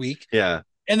last week. Yeah.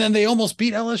 And then they almost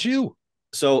beat LSU.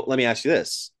 So let me ask you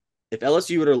this. If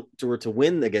LSU were to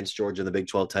win against Georgia in the Big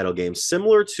 12 title game,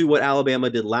 similar to what Alabama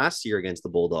did last year against the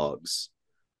Bulldogs,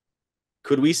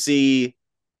 could we see –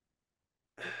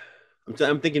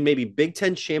 I'm thinking maybe Big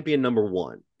Ten champion number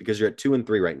 1, because you're at 2 and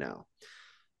 3 right now.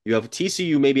 You have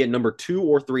TCU maybe at number 2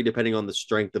 or 3, depending on the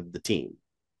strength of the team.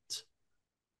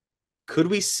 Could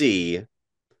we see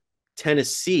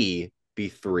Tennessee be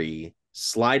 3,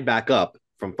 slide back up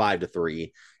from 5 to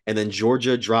 3, and then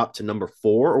Georgia drop to number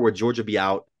 4, or would Georgia be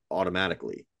out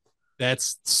automatically?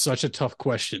 That's such a tough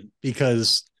question,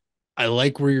 because I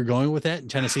like where you're going with that, and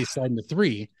Tennessee sliding to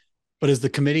 3. But is the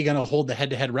committee going to hold the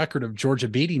head-to-head record of Georgia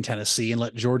beating Tennessee and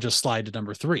let Georgia slide to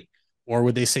number 3? Or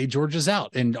would they say Georgia's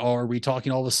out? And are we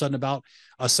talking all of a sudden about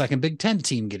a second Big Ten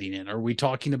team getting in? Are we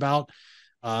talking about,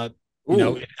 if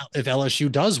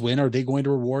LSU does win, are they going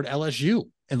to reward LSU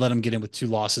and let them get in with 2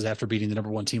 losses after beating the number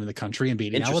 1 team in the country and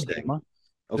beating Alabama?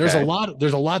 Okay. There's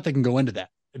a lot that can go into that,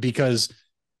 because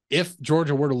if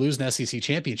Georgia were to lose an SEC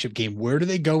championship game, where do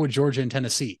they go with Georgia and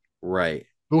Tennessee? Right.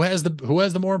 Who has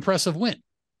the more impressive win?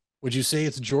 Would you say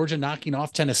it's Georgia knocking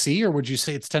off Tennessee, or would you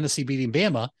say it's Tennessee beating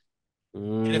Bama?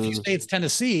 And if you say it's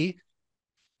Tennessee,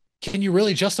 can you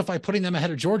really justify putting them ahead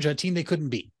of Georgia, a team they couldn't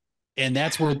beat? And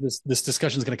that's where this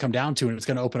discussion is going to come down to, and it's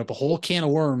going to open up a whole can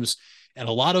of worms and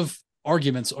a lot of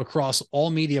arguments across all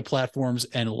media platforms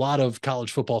and a lot of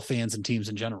college football fans and teams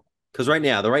in general. Because right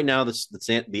now,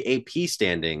 the AP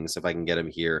standings, if I can get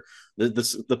them here, the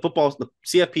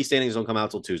CFP standings don't come out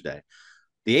till Tuesday.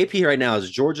 The AP right now is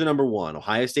Georgia number 1,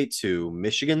 Ohio State 2,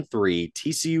 Michigan 3,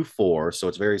 TCU 4. So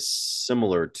it's very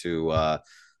similar to, I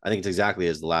think it's exactly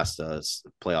as the last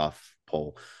playoff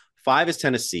poll. 5 is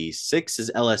Tennessee, 6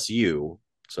 is LSU.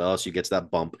 So LSU gets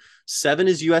that bump. 7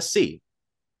 is USC.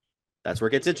 That's where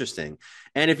it gets interesting.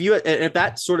 And if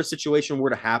that sort of situation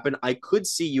were to happen, I could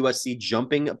see USC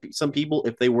jumping some people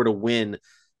if they were to win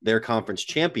their conference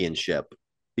championship,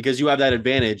 because you have that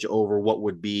advantage over what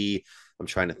would be, I'm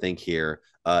trying to think here,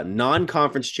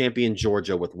 non-conference champion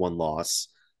Georgia with 1 loss,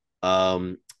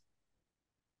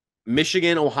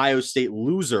 Michigan, Ohio State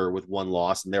loser with 1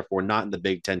 loss, and therefore not in the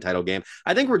Big Ten title game.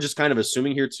 I think we're just kind of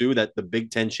assuming here too that the Big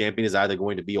Ten champion is either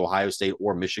going to be Ohio State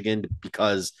or Michigan,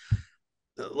 because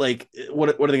like what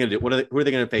are they going to do? Who are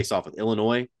they going to face off with?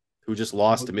 Illinois, who just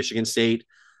lost to Michigan State.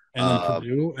 And then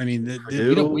Purdue. I mean,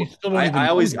 Purdue, I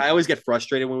always get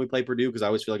frustrated when we play Purdue, because I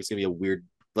always feel like it's going to be a weird,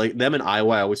 like them in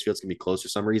Iowa. I always feel it's going to be close for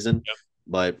some reason. Yep.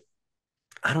 But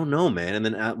I don't know, man. And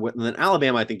then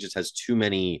Alabama, I think, just has too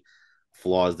many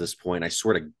flaws at this point. I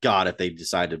swear to God, if they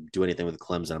decide to do anything with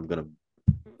Clemson, I don't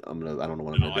know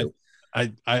what I'm gonna do.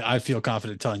 I feel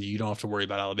confident telling you don't have to worry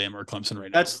about Alabama or Clemson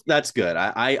right now. That's good.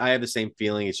 I have the same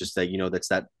feeling. It's just that, that's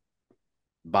that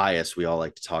bias we all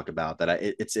like to talk about, that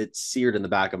it's seared in the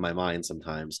back of my mind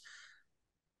sometimes.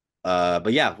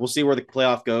 But yeah, we'll see where the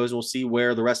playoff goes. We'll see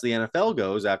where the rest of the NFL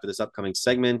goes after this upcoming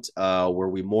segment, where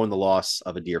we mourn the loss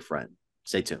of a dear friend.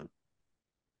 Stay tuned.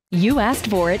 You asked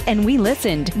for it and we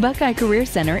listened. Buckeye Career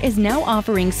Center is now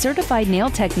offering Certified Nail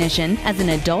Technician as an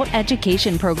adult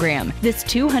education program. This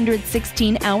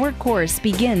 216-hour course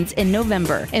begins in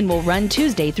November and will run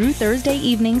Tuesday through Thursday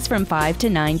evenings from 5 to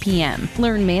 9 p.m.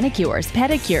 Learn manicures,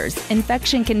 pedicures,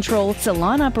 infection control,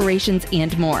 salon operations,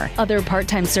 and more. Other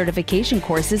part-time certification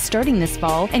courses starting this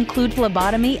fall include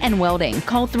phlebotomy and welding.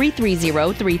 Call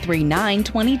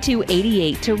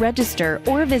 330-339-2288 to register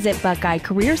or visit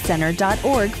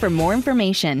BuckeyeCareerCenter.org for more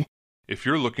information. If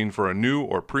you're looking for a new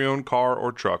or pre-owned car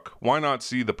or truck, why not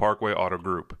see the Parkway Auto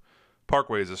Group?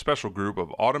 Parkway is a special group of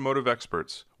automotive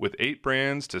experts with 8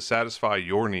 brands to satisfy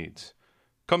your needs.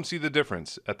 Come see the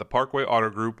difference at the Parkway Auto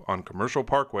Group on Commercial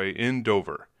Parkway in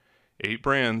Dover. 8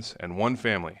 brands and 1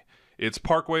 family. It's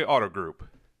Parkway Auto Group.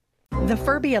 The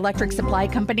Furby Electric Supply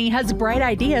Company has bright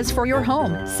ideas for your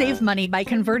home. Save money by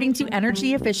converting to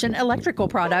energy-efficient electrical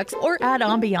products or add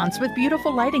ambiance with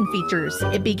beautiful lighting features.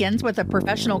 It begins with a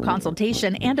professional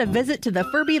consultation and a visit to the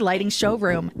Furby Lighting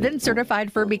Showroom. Then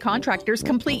certified Furby contractors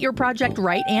complete your project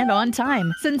right and on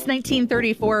time. Since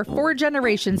 1934, 4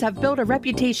 generations have built a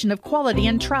reputation of quality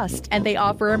and trust, and they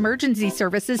offer emergency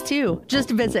services too.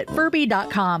 Just visit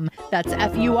Furby.com. That's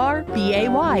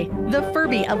F-U-R-B-A-Y. The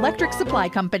Furby Electric Supply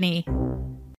Company.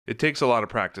 It takes a lot of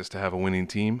practice to have a winning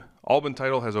team. Albin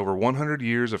Title has over 100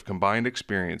 years of combined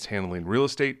experience handling real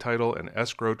estate, title, and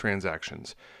escrow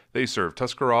transactions. They serve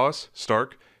Tuscarawas,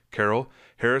 Stark, Carroll,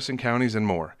 Harrison counties, and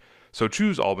more. So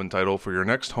choose Albin Title for your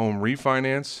next home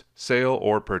refinance, sale,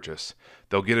 or purchase.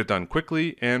 They'll get it done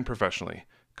quickly and professionally.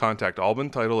 Contact Albin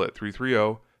Title at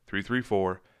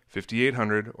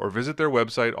 330-334-5800 or visit their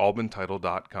website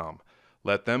albintitle.com.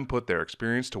 Let them put their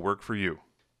experience to work for you.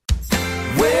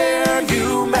 Where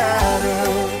you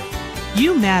matter.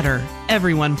 You matter.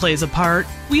 Everyone plays a part.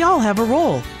 We all have a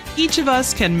role. Each of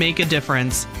us can make a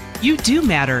difference. You do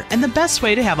matter, and the best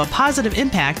way to have a positive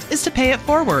impact is to pay it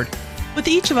forward. With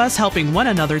each of us helping one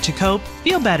another to cope,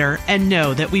 feel better, and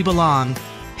know that we belong.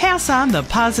 Pass on the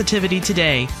positivity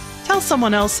today. Tell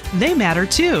someone else they matter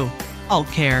too. Alt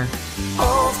Care.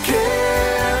 Alt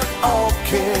Care, Alt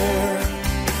Care.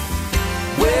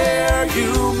 Where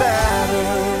you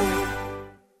matter.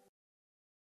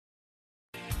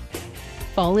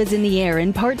 Fall is in the air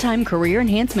and part-time career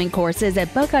enhancement courses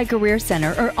at Buckeye Career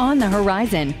Center are on the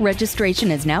horizon.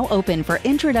 Registration is now open for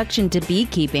Introduction to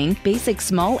Beekeeping, Basic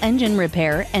Small Engine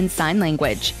Repair, and Sign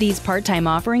Language. These part-time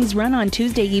offerings run on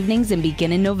Tuesday evenings and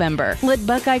begin in November. Let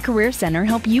Buckeye Career Center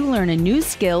help you learn a new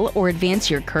skill or advance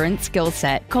your current skill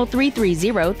set. Call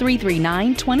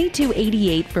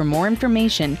 330-339-2288 for more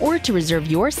information or to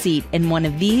reserve your seat in one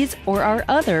of these or our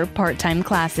other part-time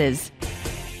classes.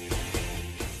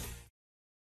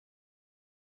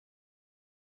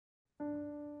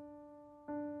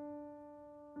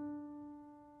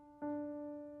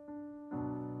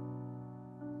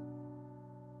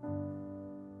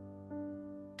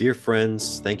 Dear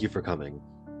friends, thank you for coming.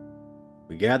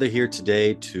 We gather here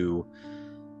today to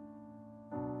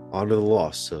honor the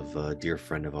loss of a dear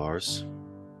friend of ours,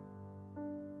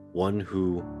 one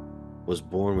who was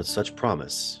born with such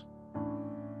promise,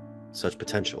 such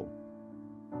potential,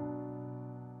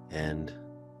 and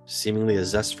seemingly a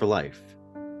zest for life.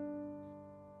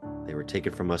 They were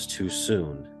taken from us too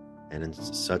soon and in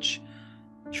such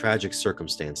tragic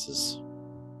circumstances.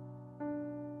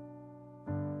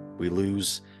 We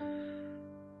lose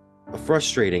a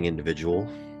frustrating individual,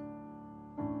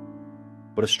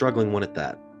 but a struggling one at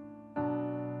that.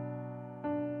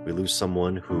 We lose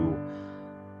someone who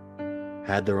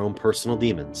had their own personal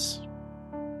demons,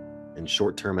 in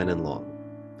short term and in long.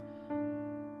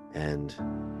 And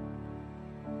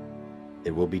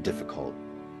it will be difficult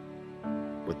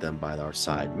with them by our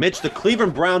side. Mitch, the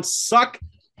Cleveland Browns suck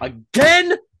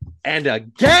again and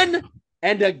again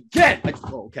and again.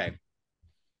 Okay.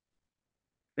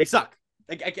 They suck.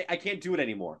 I can't do it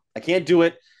anymore. I can't do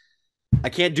it. I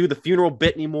can't do the funeral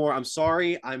bit anymore. I'm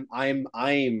sorry. I'm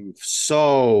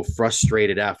so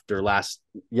frustrated after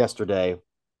yesterday.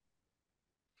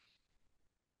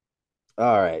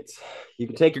 All right. You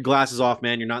can take your glasses off,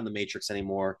 man. You're not in the Matrix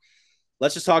anymore.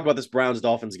 Let's just talk about this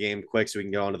Browns-Dolphins game quick so we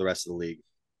can get on to the rest of the league.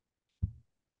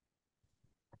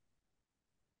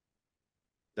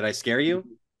 Did I scare you?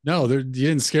 No, you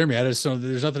didn't scare me. I just don't.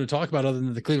 There's nothing to talk about other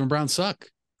than the Cleveland Browns suck.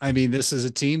 I mean, this is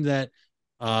a team that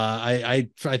I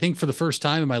think for the first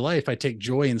time in my life, I take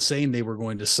joy in saying they were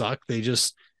going to suck. They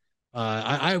just,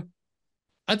 I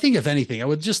think if anything, I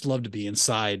would just love to be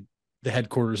inside the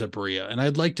headquarters at Berea, and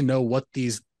I'd like to know what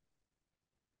these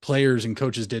players and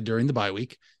coaches did during the bye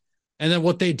week, and then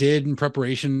what they did in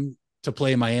preparation to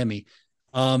play in Miami.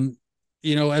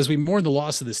 As we mourn the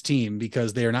loss of this team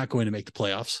because they are not going to make the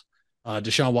playoffs.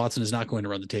 Deshaun Watson is not going to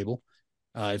run the table.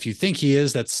 If you think he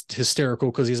is, that's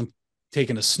hysterical because he hasn't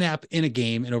taken a snap in a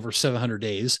game in over 700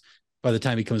 days by the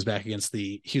time he comes back against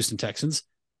the Houston Texans.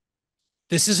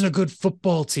 This isn't a good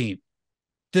football team.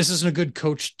 This isn't a good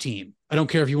coach team. I don't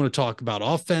care if you want to talk about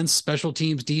offense, special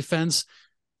teams, defense.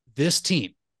 This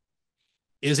team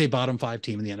is a bottom 5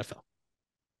 team in the NFL.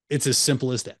 It's as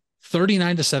simple as that.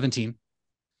 39-17.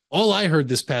 All I heard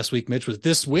this past week, Mitch, was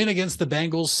this win against the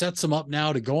Bengals sets them up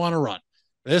now to go on a run.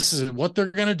 This is what they're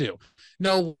going to do.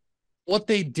 No, what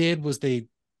they did was they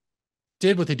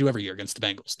did what they do every year against the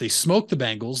Bengals. They smoke the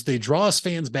Bengals. They draw us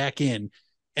fans back in,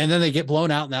 and then they get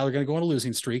blown out. Now they're going to go on a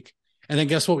losing streak. And then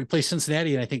guess what? We play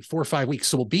Cincinnati in, I think, 4 or 5 weeks.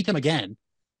 So we'll beat them again.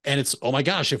 And it's, oh my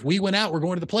gosh, if we win out, we're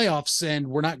going to the playoffs, and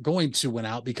we're not going to win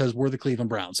out because we're the Cleveland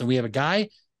Browns. And we have a guy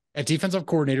at defensive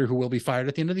coordinator who will be fired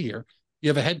at the end of the year. You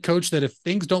have a head coach that if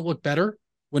things don't look better,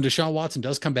 when Deshaun Watson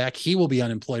does come back, he will be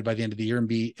unemployed by the end of the year and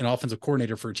be an offensive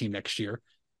coordinator for a team next year.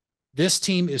 This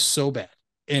team is so bad.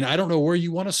 And I don't know where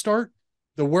you want to start.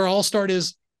 Where I'll start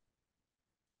is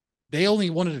they only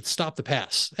wanted to stop the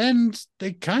pass. And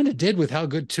they kind of did with how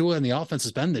good Tua and the offense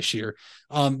has been this year.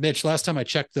 Mitch, last time I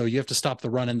checked, though, you have to stop the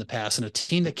run and the pass. And a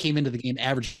team that came into the game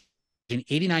averaging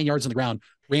 89 yards on the ground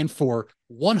ran for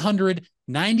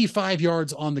 195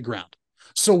 yards on the ground.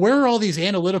 So where are all these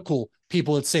analytical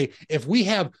people that say, if we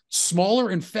have smaller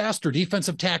and faster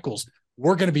defensive tackles,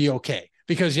 we're going to be okay?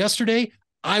 Because yesterday,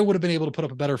 I would have been able to put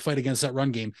up a better fight against that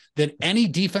run game than any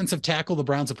defensive tackle the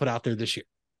Browns have put out there this year.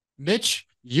 Mitch,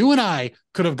 you and I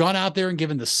could have gone out there and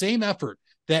given the same effort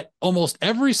that almost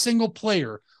every single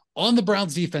player on the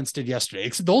Browns defense did yesterday.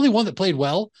 The only one that played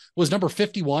well was number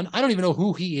 51. I don't even know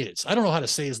who he is. I don't know how to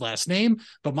say his last name,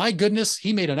 but my goodness,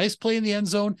 he made a nice play in the end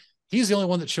zone. He's the only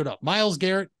one that showed up. Myles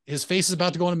Garrett, his face is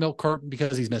about to go on a milk carton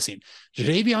because he's missing.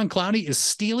 Jadeveon Clowney is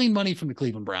stealing money from the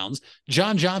Cleveland Browns.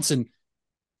 John Johnson,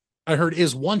 I heard,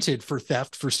 is wanted for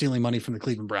theft for stealing money from the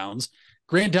Cleveland Browns.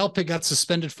 Grant Delpit got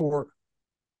suspended for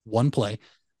one play.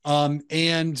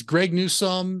 And Greg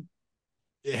Newsome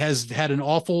has had an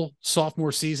awful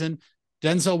sophomore season.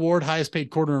 Denzel Ward, highest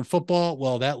paid corner in football.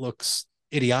 Well, that looks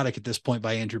idiotic at this point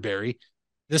by Andrew Berry.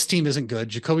 This team isn't good.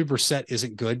 Jacoby Brissett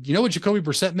isn't good. You know what Jacoby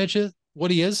Brissett, Mitch, is?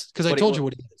 What he is? Because I told you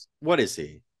what he is. What is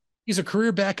he? He's a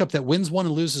career backup that wins one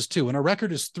and loses two. And our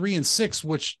record is 3-6,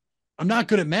 which I'm not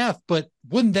good at math, but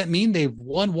wouldn't that mean they've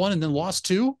won one and then lost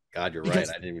two? God, you're right.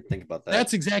 I didn't even think about that.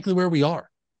 That's exactly where we are.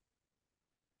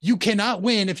 You cannot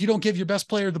win if you don't give your best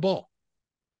player the ball.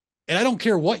 And I don't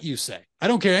care what you say. I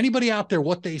don't care anybody out there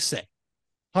what they say.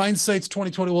 Hindsight's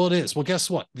 2020. Well, it is. Well, guess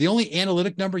what? The only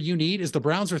analytic number you need is the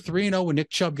Browns are 3-0 when Nick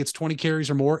Chubb gets 20 carries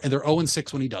or more, and they're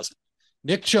 0-6 when he doesn't.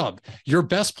 Nick Chubb, your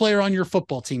best player on your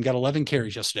football team, got 11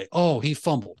 carries yesterday. Oh, he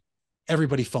fumbled.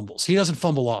 Everybody fumbles. He doesn't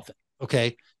fumble often.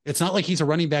 Okay. It's not like he's a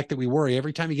running back that we worry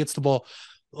every time he gets the ball.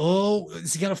 Oh,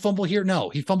 is he going to fumble here? No,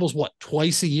 he fumbles what?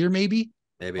 Twice a year, maybe?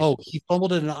 Maybe. Oh, he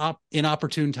fumbled at an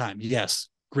inopportune time. Yes,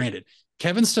 granted.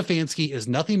 Kevin Stefanski is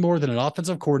nothing more than an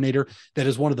offensive coordinator that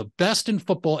is one of the best in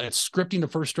football at scripting the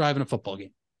first drive in a football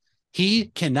game. He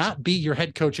cannot be your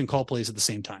head coach and call plays at the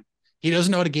same time. He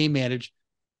doesn't know how to game manage.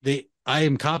 I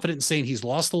am confident in saying he's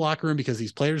lost the locker room because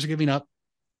these players are giving up.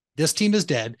 This team is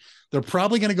dead. They're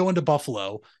probably going to go into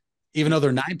Buffalo, even though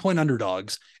they're 9-point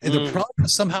underdogs, and they're probably going to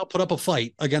somehow put up a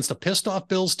fight against a pissed off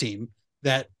Bills team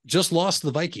that just lost to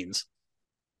the Vikings.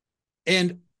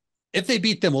 And if they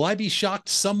beat them, will I be shocked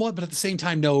somewhat? But at the same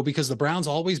time, no, because the Browns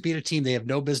always beat a team they have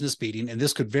no business beating, and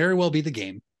this could very well be the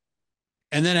game.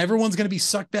 And then everyone's going to be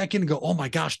sucked back in and go, oh my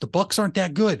gosh, the Bucs aren't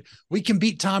that good. We can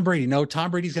beat Tom Brady. No,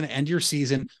 Tom Brady's going to end your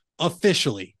season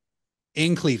officially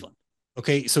in Cleveland.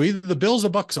 Okay, so either the Bills or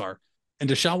Bucs are, and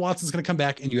Deshaun Watson's going to come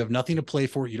back, and you have nothing to play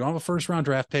for. You don't have a first-round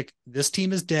draft pick. This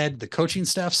team is dead. The coaching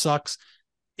staff sucks.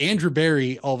 Andrew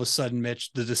Berry, all of a sudden,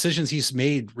 Mitch, the decisions he's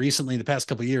made recently in the past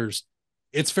couple of years,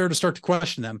 it's fair to start to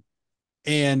question them.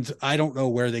 And I don't know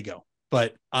where they go,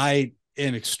 but I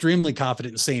am extremely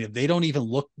confident in saying if they don't even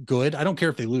look good, I don't care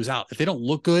if they lose out. If they don't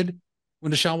look good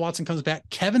when Deshaun Watson comes back,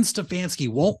 Kevin Stefanski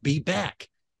won't be back.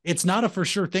 It's not a for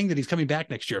sure thing that he's coming back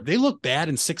next year. If they look bad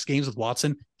in 6 games with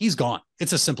Watson, he's gone.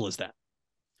 It's as simple as that.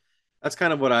 That's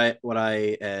kind of what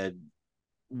I had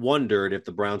wondered if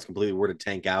the Browns completely were to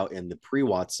tank out in the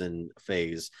pre-Watson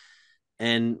phase.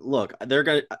 And look,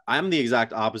 I'm the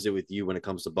exact opposite with you when it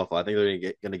comes to Buffalo. I think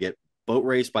they're going to get boat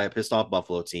raced by a pissed off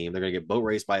Buffalo team. They're going to get boat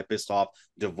raced by a pissed off,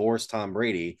 divorced Tom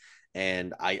Brady.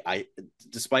 And I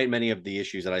despite many of the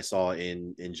issues that I saw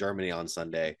in Germany on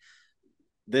Sunday,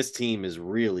 this team is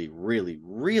really, really,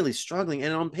 really struggling.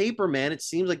 And on paper, man, it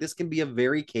seems like this can be a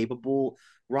very capable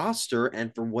roster.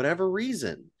 And for whatever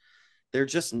reason, they're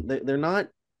not.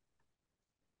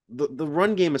 The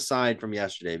run game aside from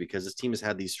yesterday, because this team has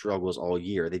had these struggles all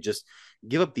year, they just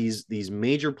give up these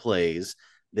major plays.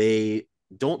 They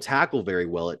don't tackle very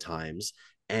well at times.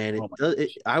 And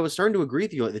I was starting to agree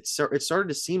with you. It started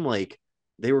to seem like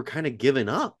they were kind of giving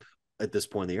up at this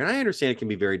point in the year. And I understand it can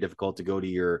be very difficult to go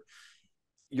to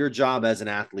your job as an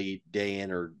athlete day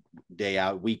in or day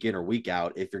out, week in or week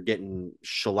out, if you're getting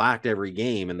shellacked every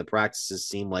game and the practices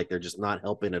seem like they're just not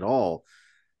helping at all.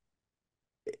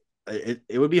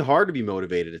 It would be hard to be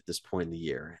motivated at this point in the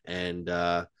year. And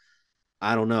I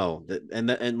don't know.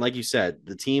 And like you said,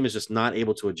 the team is just not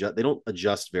able to adjust. They don't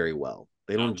adjust very well.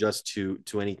 They don't adjust to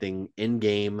anything in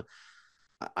game.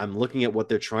 I'm looking at what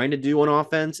they're trying to do on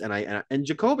offense, and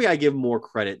Jacoby, I give more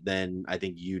credit than I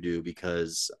think you do,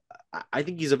 because I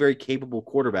think he's a very capable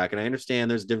quarterback, and I understand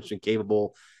there's a difference between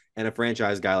capable and a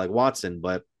franchise guy like Watson,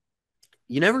 but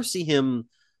you never see him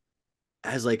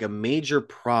as like a major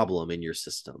problem in your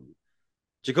system.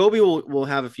 Jacoby will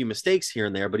have a few mistakes here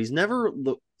and there, but he's never.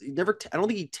 I don't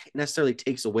think he necessarily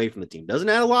takes away from the team. Doesn't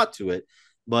add a lot to it,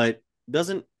 but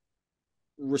doesn't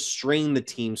restrain the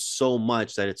team so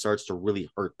much that it starts to really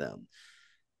hurt them.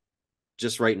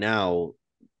 Just right now,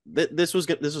 this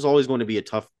was always going to be a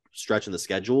tough stretch in the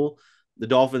schedule. The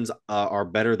Dolphins are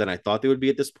better than I thought they would be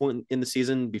at this point in the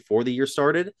season before the year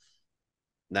started.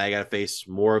 Now you got to face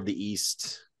more of the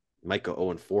East. Might go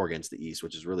 0-4 against the East,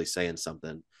 which is really saying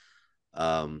something.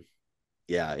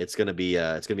 Yeah, it's gonna be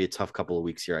a tough couple of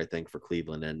weeks here, I think, for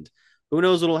Cleveland, and who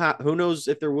knows who knows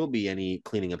if there will be any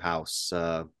cleaning of house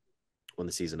when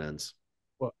the season ends.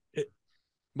 Well,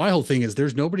 my whole thing is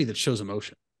there's nobody that shows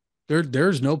emotion.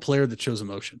 There's no player that shows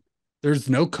emotion. There's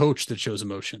no coach that shows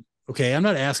emotion. Okay, I'm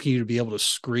not asking you to be able to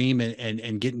scream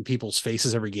and get in people's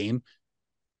faces every game,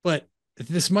 but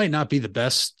this might not be the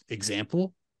best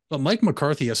example. But Mike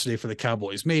McCarthy yesterday for the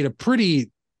Cowboys made a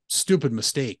pretty stupid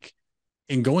mistake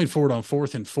in going forward on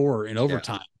 4th and 4 in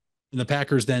overtime. Yeah. And the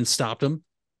Packers then stopped him.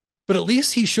 But at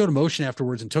least he showed emotion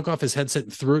afterwards and took off his headset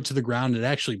and threw it to the ground. And it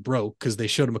actually broke because they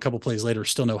showed him a couple plays later,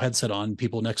 still no headset on,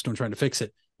 people next to him trying to fix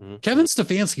it. Mm-hmm. Kevin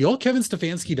Stefanski, all Kevin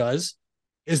Stefanski does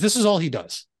is this is all he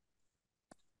does.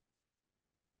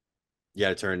 You got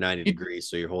to turn 90 degrees,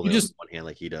 so you're holding it with one hand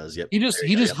like he does. Yep. He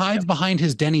just hides behind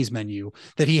his Denny's menu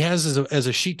that he has as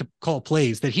a sheet to call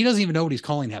plays that he doesn't even know what he's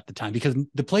calling half the time, because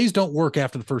the plays don't work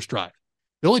after the first drive.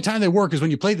 The only time they work is when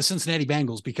you play the Cincinnati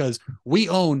Bengals, because we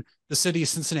own the city of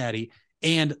Cincinnati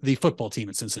and the football team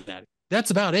in Cincinnati.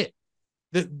 That's about it.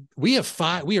 We are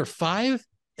 5-11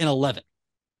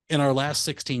 in our last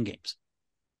 16 games.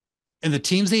 And the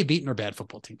teams they've beaten are bad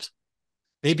football teams.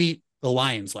 They beat the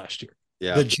Lions last year.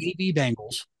 Yeah. The JV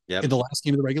Bengals in the last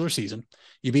game of the regular season.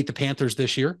 You beat the Panthers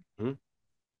this year. Mm-hmm.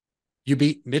 You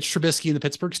beat Mitch Trubisky and the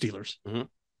Pittsburgh Steelers. Mm-hmm.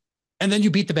 And then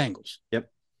you beat the Bengals. Yep.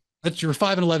 That's your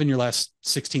 5-11 in your last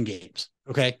 16 games.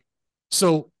 Okay.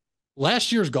 So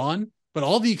last year's gone, but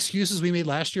all the excuses we made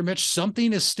last year, Mitch,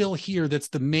 something is still here that's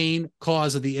the main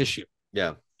cause of the issue.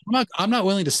 Yeah. I'm not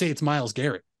willing to say it's Myles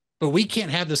Garrett, but we can't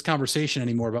have this conversation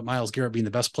anymore about Myles Garrett being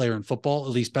the best player in football,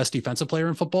 at least best defensive player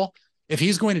in football. If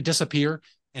he's going to disappear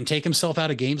and take himself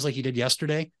out of games like he did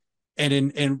yesterday, and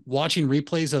in watching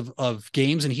replays of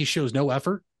games and he shows no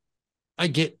effort, I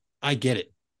get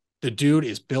it. The dude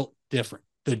is built different.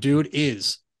 The dude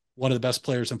is one of the best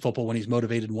players in football when he's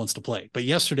motivated and wants to play. But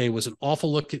yesterday was an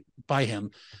awful look by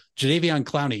him. Jadeveon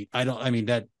Clowney, I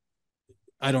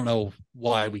don't know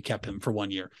why we kept him for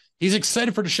 1 year. He's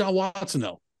excited for Deshaun Watson,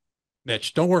 though.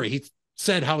 Mitch, don't worry. He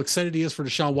said how excited he is for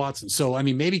Deshaun Watson. So, I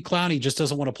mean, maybe Clowney just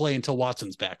doesn't want to play until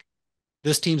Watson's back.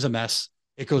 This team's a mess.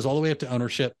 It goes all the way up to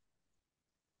ownership.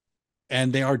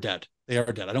 And they are dead. They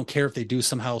are dead. I don't care if they do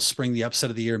somehow spring the upset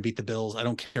of the year and beat the Bills. I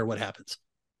don't care what happens.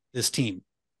 This team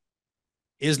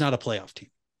is not a playoff team.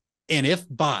 And if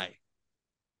by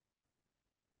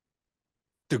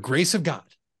the grace of God,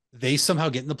 they somehow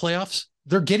get in the playoffs,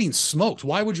 they're getting smoked.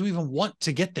 Why would you even want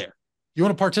to get there? You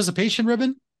want a participation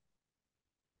ribbon?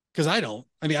 Because I don't.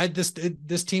 I mean,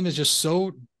 this team is just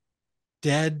so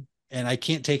dead, and I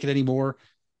can't take it anymore.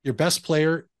 Your best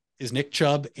player is Nick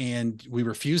Chubb, and we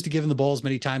refuse to give him the ball as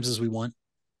many times as we want,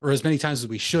 or as many times as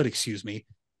we should, excuse me.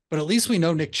 But at least we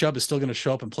know Nick Chubb is still going to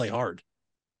show up and play hard.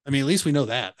 I mean, at least we know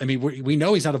that. I mean, we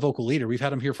know he's not a vocal leader. We've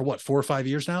had him here for what, 4 or 5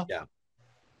 years now? Yeah.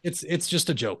 It's just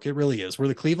a joke. It really is. We're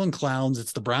the Cleveland Clowns.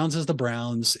 It's the Browns as the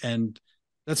Browns, and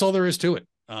that's all there is to it.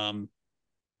 I'm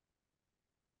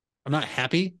not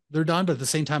happy they're done, but at the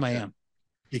same time I am,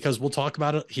 because we'll talk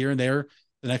about it here and there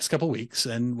the next couple of weeks.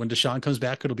 And when Deshaun comes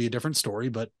back, it'll be a different story,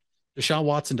 but Deshaun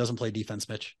Watson doesn't play defense,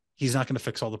 Mitch. He's not going to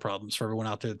fix all the problems for everyone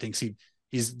out there that thinks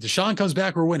Deshaun comes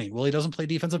back, we're winning. Well, he doesn't play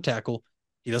defensive tackle.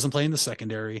 He doesn't play in the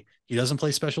secondary. He doesn't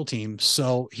play special teams.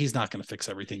 So he's not going to fix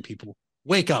everything. People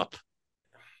wake up.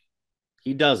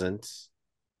 He doesn't.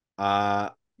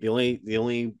 The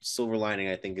only silver lining,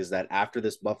 I think, is that after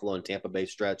this Buffalo and Tampa Bay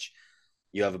stretch,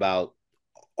 you have about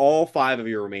all 6 of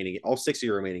your remaining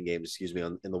games,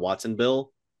 in the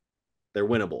Watsonville. They're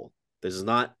winnable.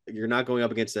 You're not going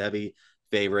up against a heavy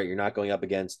favorite. You're not going up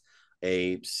against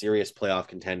a serious playoff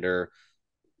contender.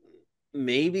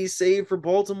 Maybe save for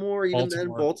Baltimore. Even then,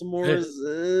 Baltimore is.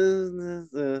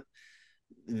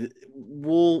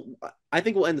 I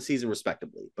think we'll end the season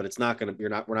respectably, but it's not gonna. We're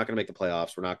not gonna make the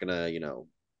playoffs. We're not gonna,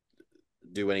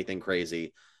 do anything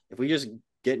crazy. If we just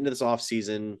get into this off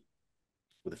season,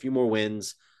 with a few more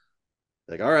wins,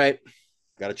 like, all right,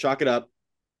 got to chalk it up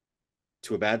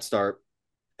to a bad start.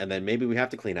 And then maybe we have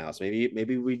to clean house.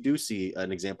 Maybe we do see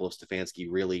an example of Stefanski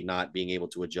really not being able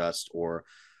to adjust. Or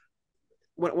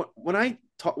when I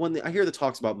hear the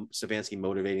talks about Stefanski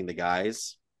motivating the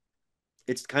guys,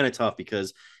 it's kind of tough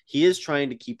because he is trying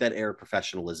to keep that air of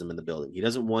professionalism in the building. He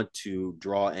doesn't want to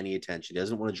draw any attention. He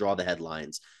doesn't want to draw the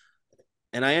headlines.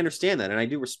 And I understand that. And I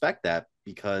do respect that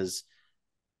because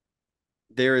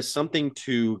there is something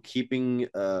to keeping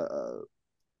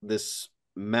this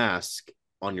mask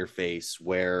on your face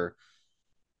where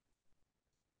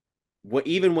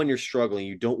even when you're struggling,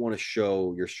 you don't want to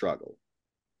show your struggle.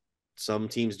 Some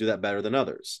teams do that better than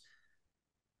others.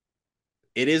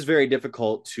 It is very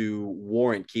difficult to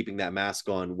warrant keeping that mask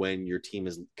on when your team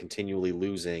is continually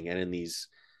losing and in these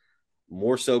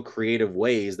more so creative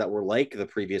ways that were like the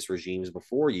previous regimes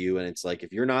before you. And it's like,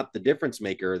 if you're not the difference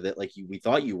maker that we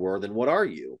thought you were, then what are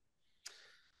you?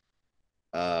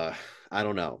 I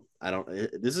don't know. I'm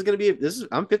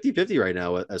 50-50 right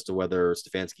now as to whether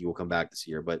Stefanski will come back this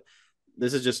year, but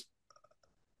this is just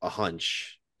a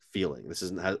hunch feeling.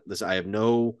 I have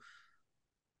no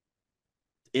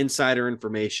insider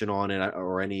information on it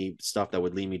or any stuff that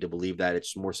would lead me to believe that.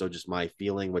 It's more so just my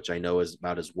feeling, which I know is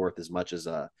about as worth as much as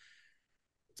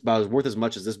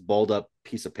this balled up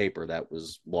piece of paper that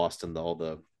was lost in all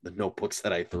the notebooks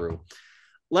that I threw.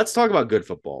 Let's talk about good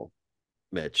football,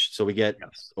 Mitch. So we get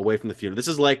away from the funeral. This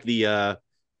is like do you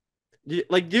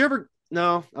ever?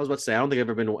 No, I was about to say I don't think I've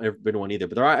ever been to one either.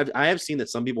 But I have seen that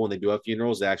some people, when they do have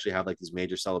funerals, they actually have like these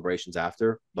major celebrations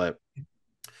after. But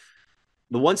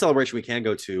the one celebration we can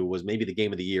go to was maybe the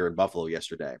game of the year in Buffalo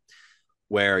yesterday,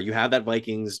 where you have that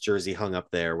Vikings jersey hung up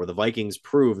there, where the Vikings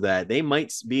prove that they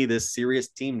might be this serious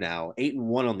team now,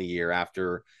 8-1 on the year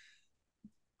after,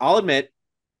 I'll admit,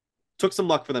 took some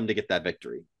luck for them to get that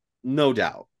victory, no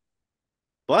doubt.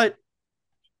 But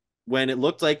when it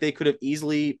looked like they could have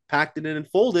easily packed it in and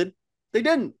folded, they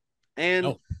didn't.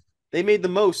 And they made the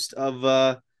most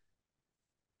of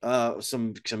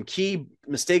some key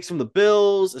mistakes from the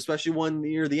Bills, especially one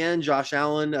near the end, Josh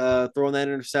Allen throwing that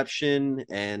interception.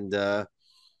 And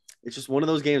it's just one of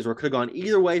those games where it could have gone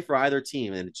either way for either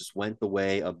team, and it just went the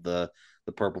way of the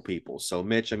purple people. So,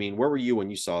 Mitch, I mean, where were you when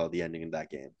you saw the ending of that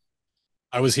game?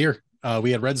 I was here.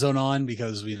 We had Red Zone on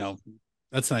because,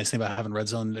 that's the nice thing about having Red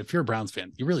Zone. If you're a Browns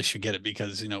fan, you really should get it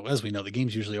because, as we know, the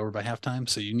game's usually over by halftime,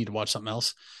 so you need to watch something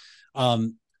else.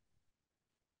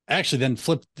 Actually then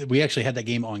we actually had that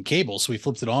game on cable, so we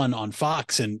flipped it on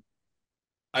Fox, and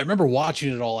I remember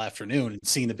watching it all afternoon and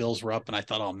seeing the Bills were up, and I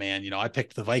thought, oh man, I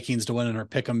picked the Vikings to win in our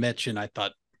pick 'em, Mitch, and I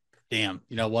thought, damn,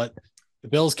 you know what? The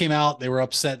Bills came out, they were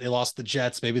upset, they lost the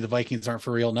Jets, maybe the Vikings aren't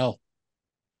for real. No,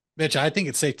 Mitch, I think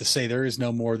it's safe to say there is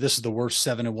no more. This is the worst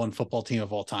 7-1 football team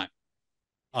of all time.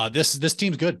 This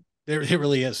team's good. It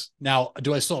really is. Now,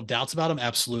 do I still have doubts about them?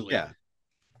 Absolutely. Yeah.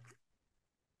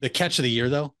 The catch of the year,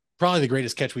 though, probably the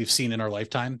greatest catch we've seen in our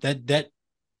lifetime. That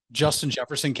Justin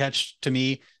Jefferson catch, to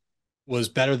me, was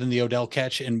better than the Odell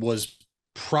catch and was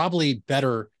probably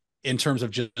better in terms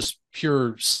of just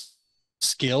pure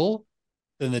skill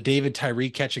than the David Tyree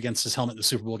catch against his helmet in the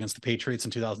Super Bowl against the Patriots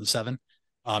in 2007.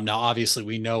 Now, obviously,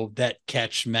 we know that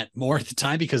catch meant more at the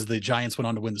time because the Giants went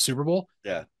on to win the Super Bowl.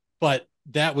 Yeah. But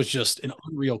that was just an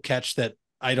unreal catch that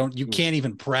you can't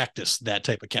even practice that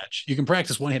type of catch. You can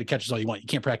practice one-handed catches all you want. You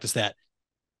can't practice that.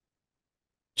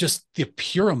 Just the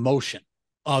pure emotion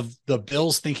of the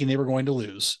Bills thinking they were going to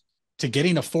lose to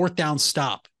getting a 4th down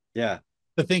stop. Yeah.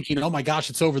 To thinking, oh my gosh,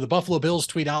 it's over. The Buffalo Bills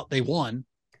tweet out they won.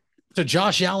 To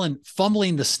Josh Allen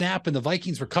fumbling the snap and the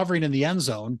Vikings recovering in the end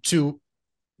zone, to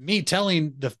me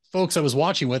telling the folks I was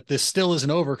watching with, this still isn't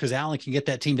over because Allen can get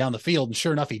that team down the field. And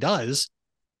sure enough, he does.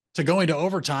 To going to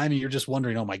overtime, and you're just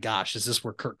wondering, oh my gosh, is this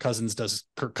where Kirk Cousins does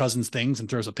Kirk Cousins things and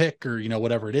throws a pick or,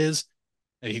 whatever it is?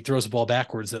 And he throws the ball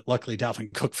backwards that luckily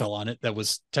Dalvin Cook fell on it. That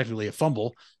was technically a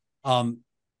fumble.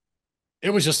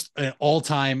 It was just an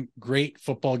all-time great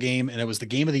football game, and it was the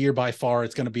game of the year by far.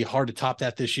 It's going to be hard to top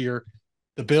that this year.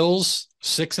 The Bills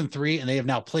 6-3, and they have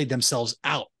now played themselves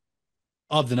out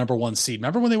of the number 1 seed.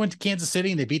 Remember when they went to Kansas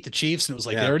City and they beat the Chiefs, and it was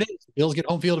like, there it is. The Bills get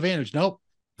home field advantage. Nope,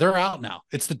 they're out now.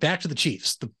 It's back to the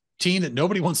Chiefs, the team that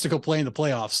nobody wants to go play in the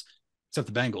playoffs,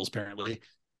 except the Bengals apparently,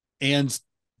 and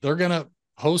they're going to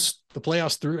host the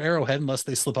playoffs through Arrowhead unless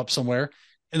they slip up somewhere.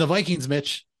 And the Vikings,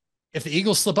 Mitch, if the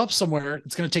Eagles slip up somewhere,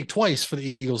 it's going to take twice for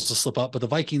the Eagles to slip up, but the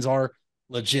Vikings are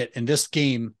legit. And this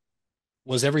game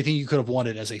was everything you could have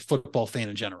wanted as a football fan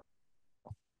in general.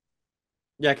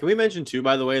 Yeah. Can we mention too,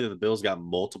 by the way, that the Bills got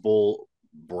multiple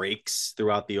breaks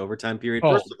throughout the overtime period?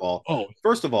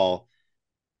 First of all,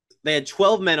 they had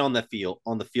 12 men on the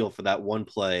field for that one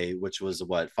play, which was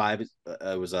what, five?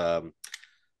 It was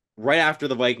right after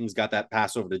the Vikings got that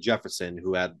pass over to Jefferson,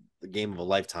 who had the game of a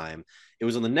lifetime. It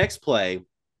was on the next play.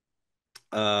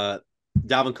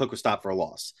 Dalvin Cook was stopped for a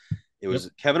loss. It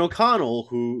was Kevin O'Connell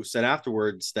who said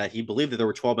afterwards that he believed that there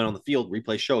were 12 men on the field.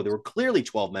 Replay showed there were clearly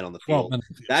 12 men on the field.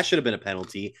 That should have been a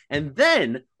penalty. And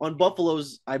then on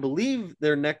Buffalo's, I believe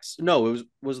their next, no, it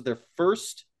was their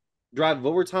first drive of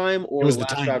overtime, or was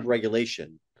last drive of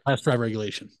regulation. Last drive of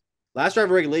regulation. Last drive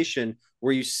of regulation,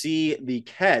 where you see the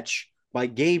catch by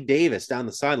Gabe Davis down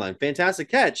the sideline. Fantastic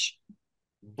catch,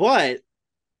 but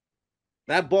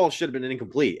that ball should have been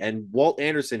incomplete. And Walt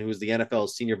Anderson, who is the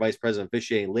NFL's senior vice president of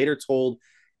officiating, later told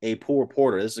a pool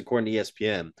reporter, this is according to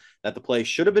ESPN, that the play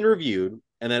should have been reviewed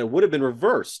and that it would have been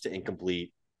reversed to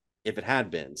incomplete if it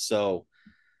had been. So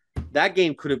that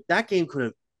game could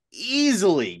have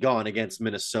easily gone against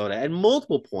Minnesota at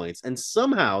multiple points, and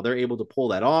somehow they're able to pull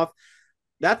that off.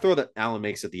 That throw that Allen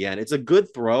makes at the end, it's a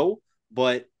good throw,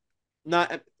 but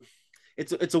not.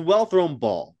 It's a well thrown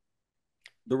ball.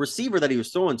 The receiver that he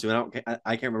was throwing to, and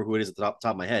I can't remember who it is at the top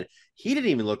of my head, he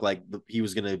didn't even look like he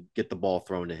was going to get the ball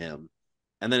thrown to him.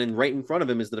 And then right in front of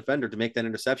him is the defender to make that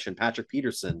interception, Patrick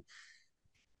Peterson.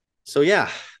 So yeah,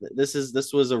 this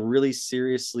was a really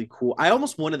seriously cool. I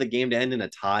almost wanted the game to end in a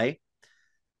tie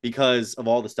because of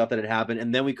all the stuff that had happened,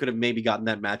 and then we could have maybe gotten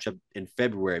that matchup in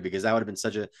February, because that would have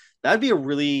been that'd be a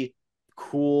really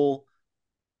cool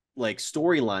like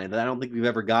storyline that I don't think we've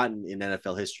ever gotten in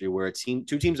NFL history, where two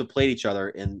teams have played each other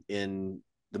in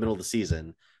the middle of the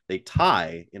season. They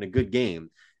tie in a good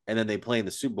game, and then they play in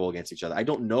the Super Bowl against each other. I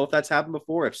don't know if that's happened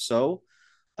before. If so,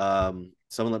 someone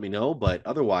let me know. But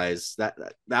otherwise,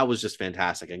 that was just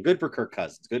fantastic and good for Kirk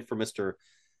Cousins. Good for Mr.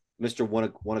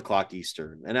 1 o'clock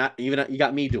Eastern. And even you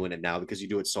got me doing it now because you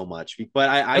do it so much. But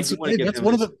I do want to give him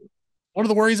one of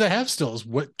the worries I have still is,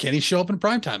 what can he show up in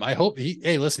primetime? I hope he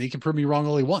can prove me wrong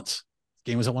only once.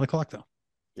 Game was at 1 o'clock though.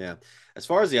 Yeah. As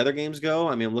far as the other games go,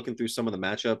 I mean, I'm looking through some of the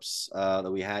matchups that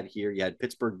we had here. You had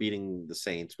Pittsburgh beating the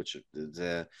Saints, which is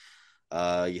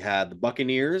you had the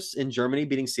Buccaneers in Germany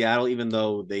beating Seattle, even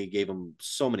though they gave them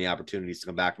so many opportunities to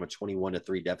come back from a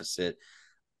 21-3 deficit.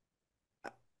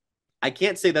 I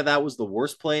can't say that was the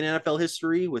worst play in NFL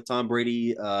history with Tom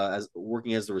Brady as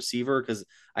working as the receiver, because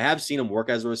I have seen him work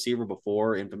as a receiver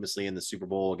before, infamously in the Super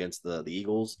Bowl against the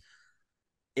Eagles.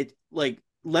 It like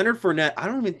Leonard Fournette, I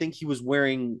don't even think he was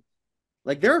wearing,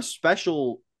 like, there are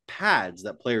special pads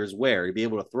that players wear to be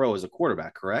able to throw as a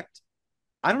quarterback, correct?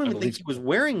 I don't even think he was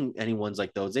wearing anyone's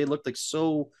like those. They looked like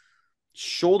so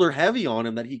shoulder heavy on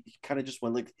him that he kind of just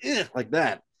went like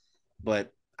that.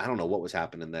 But I don't know what was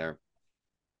happening there.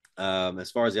 As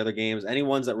far as the other games, any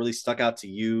ones that really stuck out to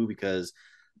you? Because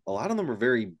a lot of them were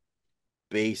very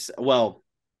base. Well,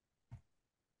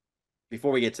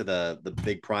 before we get to the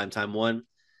big primetime one,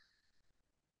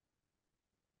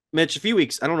 Mitch, a few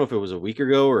weeks, I don't know if it was a week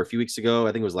ago or a few weeks ago,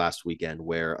 I think it was last weekend,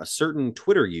 where a certain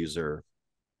Twitter user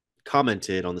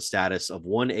commented on the status of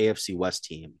one AFC West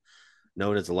team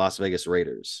known as the Las Vegas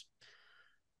Raiders.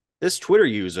 This Twitter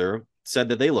user said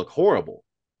that they look horrible.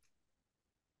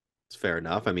 It's fair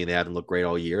enough. I mean, they haven't looked great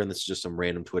all year, and this is just some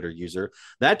random Twitter user.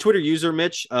 That Twitter user,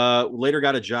 Mitch, later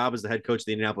got a job as the head coach of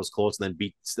the Indianapolis Colts and then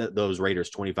beat those Raiders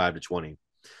 25-20.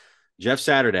 Jeff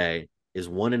Saturday is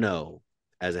 1-0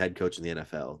 as a head coach in the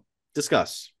NFL.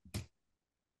 Discuss.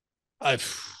 I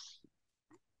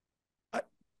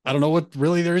don't know what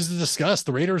really there is to discuss.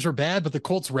 The Raiders are bad, but the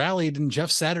Colts rallied, and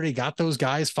Jeff Saturday got those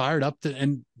guys fired up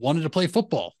and wanted to play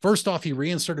football. First off, he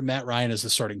reinserted Matt Ryan as the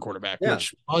starting quarterback,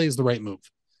 which probably is the right move.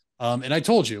 And I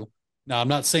told you, now I'm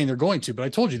not saying they're going to, but I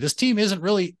told you this team isn't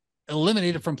really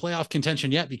eliminated from playoff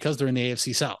contention yet because they're in the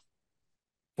AFC South.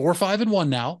 4-5-1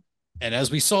 now. And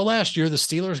as we saw last year, the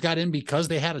Steelers got in because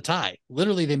they had a tie.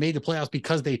 Literally, they made the playoffs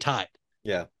because they tied.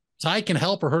 Yeah. Tie can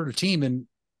help or hurt a team. And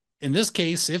in this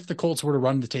case, if the Colts were to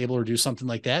run the table or do something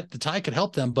like that, the tie could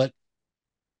help them. But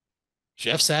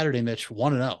Jeff Saturday, Mitch,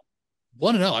 1-0.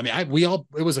 1-0. I mean,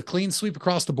 it was a clean sweep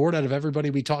across the board out of everybody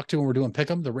we talked to when we're doing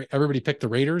pick'em. Everybody picked the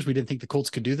Raiders. We didn't think the Colts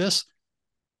could do this.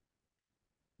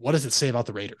 What does it say about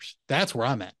the Raiders? That's where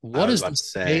I'm at. What does it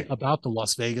say about the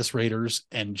Las Vegas Raiders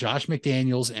and Josh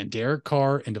McDaniels and Derek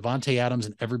Carr and Devontae Adams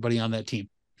and everybody on that team?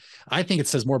 I think it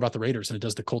says more about the Raiders than it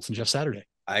does the Colts and Jeff Saturday.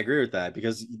 I agree with that,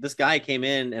 because this guy came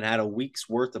in and had a week's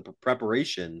worth of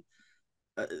preparation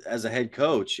as a head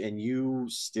coach, and you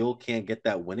still can't get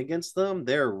that win against them.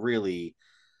 They're really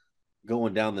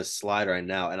going down this slide right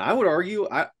now. And I would argue,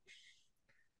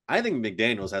 I think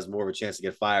McDaniels has more of a chance to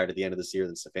get fired at the end of this year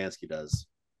than Stefanski does.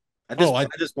 At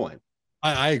this point.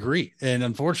 I agree. And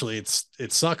unfortunately,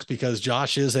 it sucks because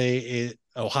Josh is a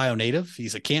Ohio native.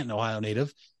 He's a Canton, Ohio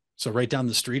native. So right down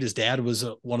the street, his dad was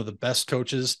one of the best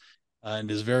coaches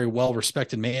and is a very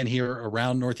well-respected man here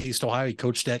around Northeast Ohio. He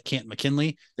coached at Canton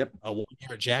McKinley, 1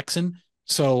 year at Jackson.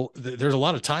 So there's a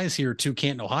lot of ties here to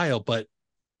Canton, Ohio, but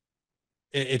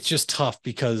it's just tough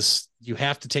because you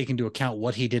have to take into account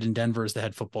what he did in Denver as the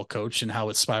head football coach and how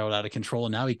it spiraled out of control.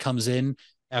 And now he comes in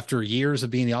after years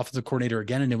of being the offensive coordinator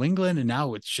again in New England. And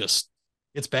now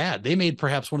it's bad. They made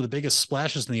perhaps one of the biggest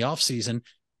splashes in the offseason,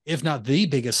 if not the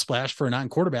biggest splash for a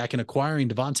non-quarterback in acquiring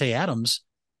Devontae Adams.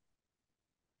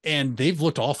 And they've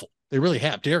looked awful. They really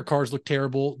have. Derek Carr's looked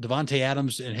terrible. Devontae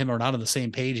Adams and him are not on the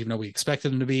same page, even though we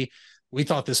expected them to be. We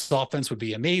thought this offense would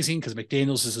be amazing because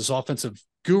McDaniels is his offensive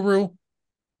guru.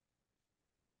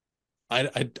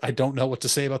 I don't know what to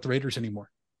say about the Raiders anymore.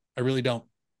 I really don't.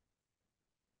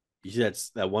 You see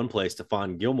that one play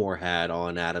Stephon Gilmore had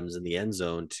on Adams in the end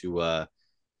zone to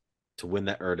win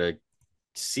that, or to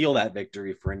seal that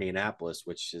victory for Indianapolis,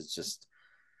 which is just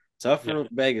tough for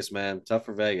Vegas, man. Tough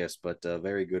for Vegas, but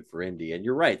very good for Indy. And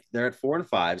you're right. They're at 4-5,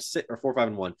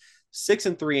 4-5-1,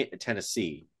 6-3 at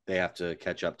Tennessee. They have to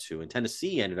catch up to. And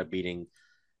Tennessee ended up beating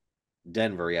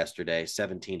Denver yesterday,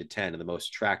 17-10, in the most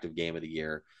attractive game of the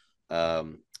year.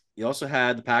 You also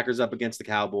had the Packers up against the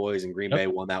Cowboys, and Green Bay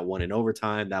won that one in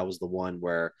overtime. That was the one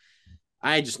where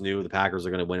I just knew the Packers are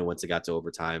going to win it once it got to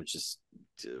overtime. Just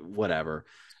whatever.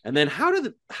 And then how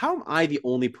am I the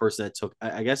only person that took?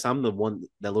 I guess I'm the one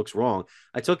that looks wrong.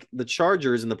 I took the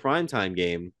Chargers in the primetime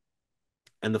game,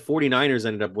 and the 49ers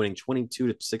ended up winning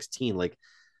 22-16. Like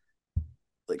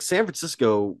San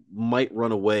Francisco might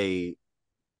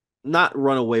not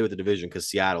run away with the division because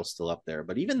Seattle's still up there.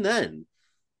 But even then,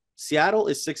 Seattle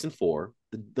is 6-4.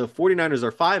 The 49ers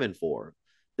are 5-4.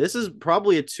 This is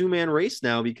probably a two-man race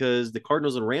now because the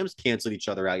Cardinals and Rams canceled each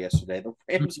other out yesterday. The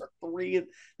Rams are 3.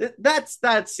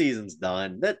 That season's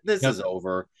done. This is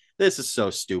over. This is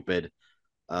so stupid.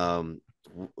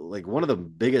 Like one of the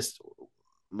biggest,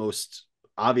 most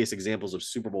obvious examples of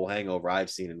Super Bowl hangover I've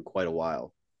seen in quite a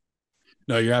while.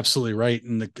 No, you're absolutely right.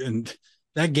 And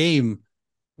that game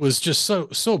was just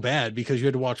so bad because you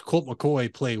had to watch Colt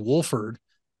McCoy play Wolford.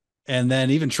 And then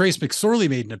even Trace McSorley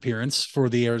made an appearance for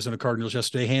the Arizona Cardinals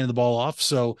yesterday, handing the ball off.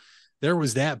 So there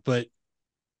was that. But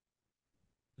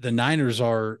the Niners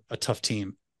are a tough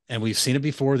team. And we've seen it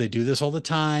before. They do this all the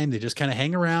time. They just kind of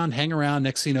hang around.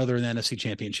 Next thing you know, they're in the NFC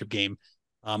Championship game.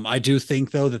 I do think,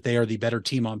 though, that they are the better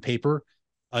team on paper.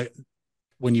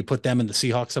 When you put them and the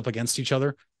Seahawks up against each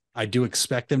other, I do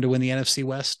expect them to win the NFC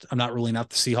West. I'm not ruling out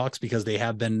the Seahawks because they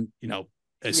have been,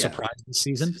 a surprise this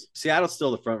season. Seattle's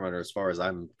still the front runner as far as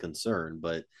I'm concerned,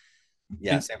 but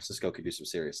San Francisco could do some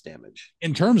serious damage.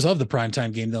 In terms of the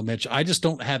primetime game, though, Mitch, I just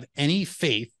don't have any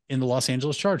faith in the Los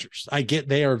Angeles Chargers. I get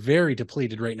they are very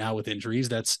depleted right now with injuries.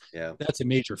 That's a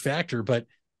major factor. But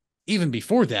even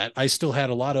before that, I still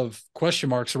had a lot of question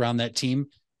marks around that team.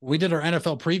 We did our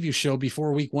NFL preview show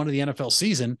before week 1 of the NFL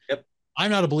season. Yep.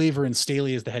 I'm not a believer in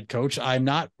Staley as the head coach. I'm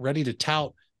not ready to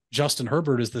tout Justin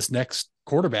Herbert as this next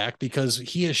quarterback because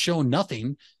he has shown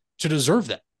nothing to deserve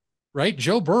that, right?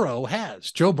 Joe Burrow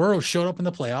showed up in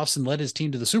the playoffs and led his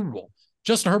team to the Super Bowl.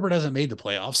 Justin Herbert hasn't made the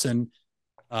playoffs. And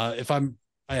I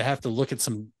have to look at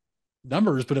some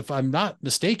numbers, but if I'm not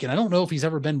mistaken, I don't know if he's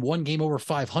ever been one game over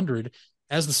 500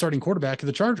 as the starting quarterback of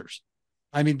the Chargers.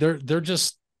 I mean, they're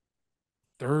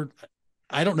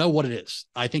I don't know what it is.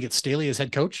 I think it's Staley as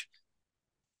head coach.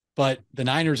 But the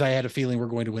Niners, I had a feeling were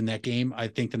going to win that game. I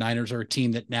think the Niners are a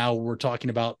team that now we're talking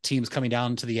about teams coming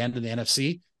down to the end of the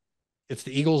NFC. It's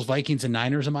the Eagles, Vikings, and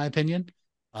Niners, in my opinion.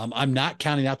 I'm not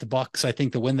counting out the Bucs. I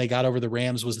think the win they got over the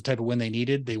Rams was the type of win they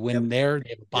needed. They win there.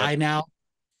 They have a bye now.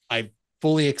 I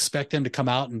fully expect them to come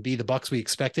out and be the Bucs we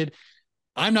expected.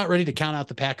 I'm not ready to count out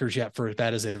the Packers yet for as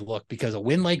bad as they look because a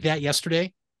win like that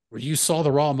yesterday, where you saw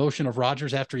the raw emotion of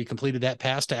Rodgers after he completed that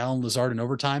pass to Allen Lazard in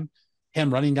overtime,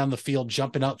 him running down the field,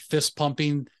 jumping up, fist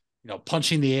pumping,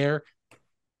 punching the air.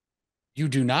 You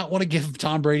do not want to give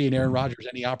Tom Brady and Aaron Rodgers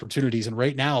any opportunities. And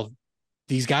right now,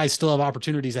 these guys still have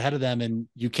opportunities ahead of them, and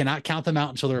you cannot count them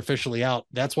out until they're officially out.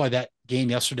 That's why that game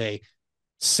yesterday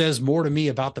says more to me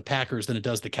about the Packers than it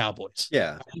does the Cowboys.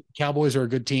 Yeah. I think the Cowboys are a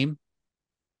good team.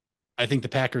 I think the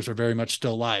Packers are very much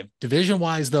still alive.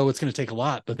 Division-wise, though, it's going to take a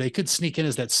lot, but they could sneak in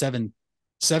as that seven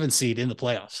seed in the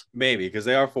playoffs. Maybe, because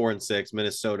they are 4-6.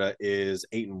 Minnesota is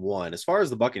 8-1. As far as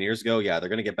the Buccaneers go, they're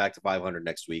going to get back to 500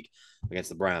 next week against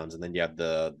the Browns. And then you have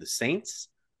the Saints,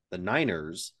 the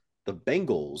Niners, the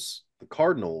Bengals, the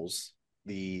Cardinals,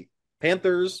 the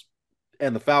Panthers,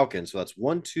 and the Falcons. So that's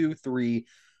 1, 2, 3,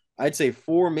 I'd say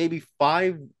 4, maybe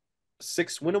 5,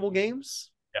 6 winnable games.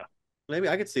 Yeah. Maybe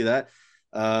I could see that.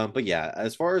 But yeah,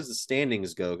 as far as the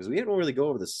standings go, because we didn't really go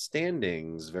over the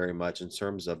standings very much in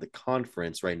terms of the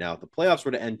conference right now. If the playoffs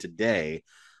were to end today,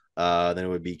 then it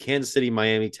would be Kansas City,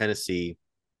 Miami, Tennessee,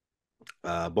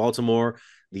 Baltimore,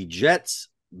 the Jets.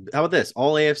 How about this?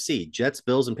 All AFC, Jets,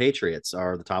 Bills, and Patriots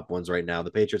are the top ones right now.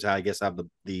 The Patriots, I guess, have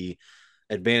the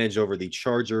advantage over the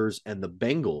Chargers and the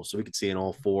Bengals. So we could see in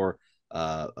all four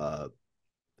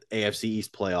AFC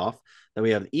East playoff. Then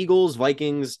we have the Eagles,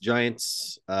 Vikings,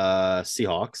 Giants,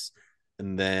 Seahawks,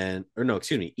 and then, or no,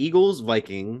 excuse me, Eagles,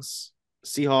 Vikings,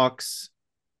 Seahawks,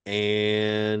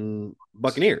 and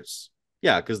Buccaneers.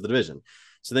 Yeah, because of the division.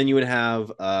 So then you would have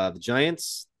the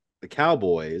Giants, the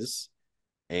Cowboys,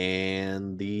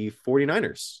 and the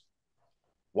 49ers.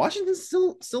 Washington's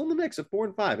still in the mix at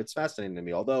 4-5. It's fascinating to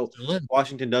me. Although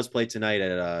Washington does play tonight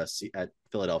at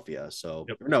Philadelphia. So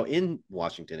no, in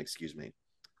Washington, excuse me.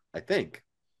 I think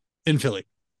in Philly.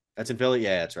 That's in Philly.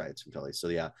 Yeah, that's right. It's in Philly. So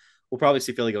yeah, we'll probably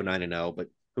see Philly go 9-0, but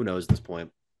who knows at this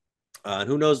point? And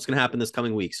who knows what's going to happen this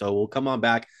coming week? So we'll come on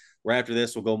back right after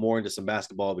this. We'll go more into some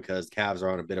basketball because the Cavs are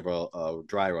on a bit of a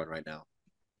dry run right now.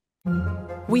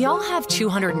 We all have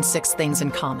 206 things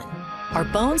in common. Our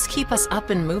bones keep us up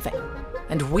and moving.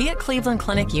 And we at Cleveland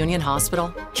Clinic Union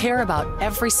Hospital care about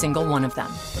every single one of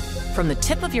them. From the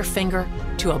tip of your finger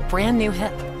to a brand new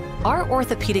hip, our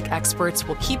orthopedic experts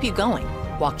will keep you going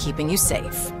while keeping you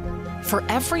safe. For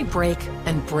every break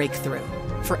and breakthrough,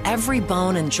 for every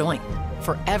bone and joint,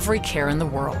 for every care in the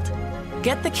world.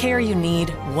 Get the care you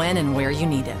need when and where you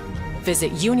need it.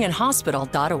 Visit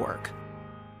unionhospital.org.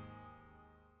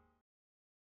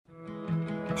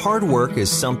 Hard work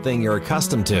is something you're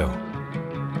accustomed to.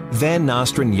 Van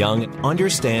Nostrand Young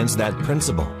understands that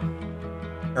principle.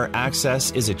 Our access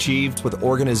is achieved with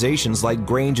organizations like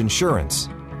Grange Insurance.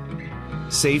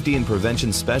 Safety and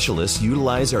prevention specialists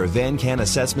utilize our VanCan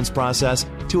assessments process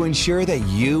to ensure that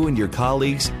you and your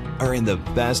colleagues are in the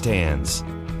best hands.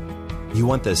 You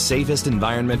want the safest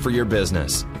environment for your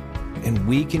business, and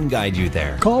we can guide you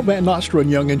there. Call Van Nostrand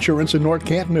Young Insurance in North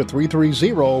Canton at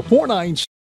 330-496.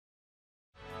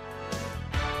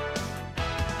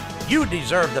 You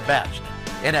deserve the best.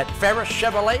 And at Ferris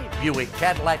Chevrolet, Buick,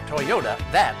 Cadillac, Toyota,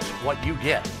 that's what you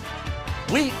get.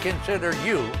 We consider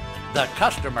you, the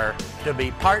customer, to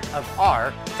be part of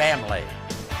our family.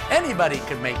 Anybody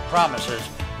can make promises,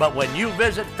 but when you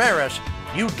visit Ferris,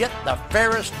 you get the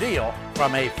Ferris deal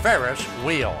from a Ferris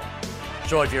wheel.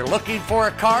 So if you're looking for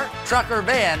a car, truck, or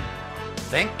van,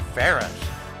 think Ferris.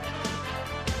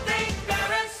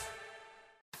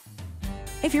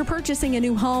 If you're purchasing a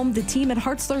new home, the team at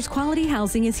Hartzler's Quality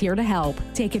Housing is here to help.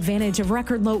 Take advantage of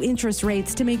record low interest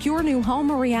rates to make your new home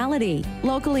a reality.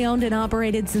 Locally owned and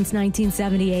operated since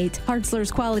 1978,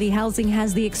 Hartzler's Quality Housing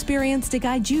has the experience to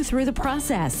guide you through the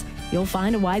process. You'll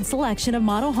find a wide selection of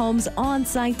model homes on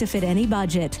site to fit any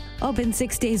budget. Open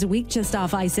 6 days a week just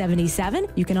off I-77.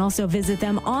 You can also visit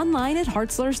them online at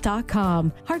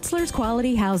hartzlers.com. Hartzler's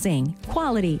Quality Housing.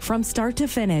 Quality from start to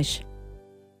finish.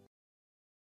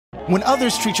 When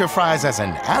others treat your fries as an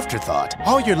afterthought,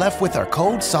 all you're left with are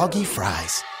cold, soggy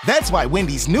fries. That's why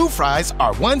Wendy's new fries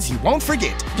are ones you won't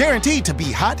forget, guaranteed to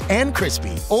be hot and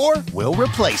crispy, or we'll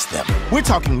replace them. We're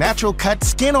talking natural cut,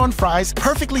 skin-on fries,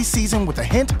 perfectly seasoned with a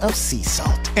hint of sea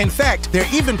salt. In fact, they're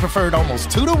even preferred almost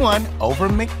 2-to-1 over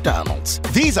McDonald's.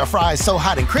 These are fries so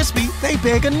hot and crispy, they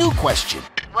beg a new question.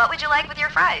 What would you like with your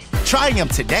fries? Try them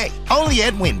today, only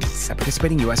at Wendy's. At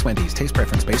participating U.S. Wendy's, taste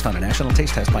preference based on a national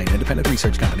taste test by an independent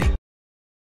research company.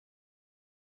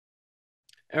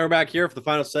 And we're back here for the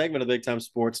final segment of the Big Time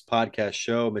Sports Podcast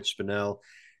Show. Mitch Spinell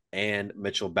and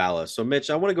Mitchell Balla. So, Mitch,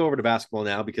 I want to go over to basketball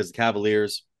now because the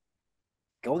Cavaliers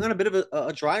going on a bit of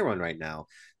a dry run right now.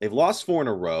 They've lost 4 in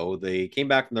a row. They came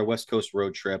back from their West Coast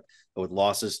road trip with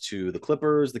losses to the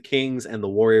Clippers, the Kings, and the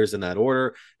Warriors in that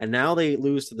order. And now they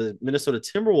lose to the Minnesota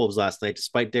Timberwolves last night,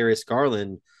 despite Darius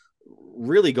Garland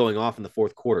really going off in the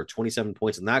fourth quarter. 27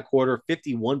 points in that quarter,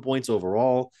 51 points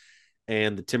overall.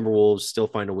 And the Timberwolves still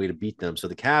find a way to beat them. So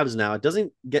the Cavs now, it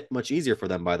doesn't get much easier for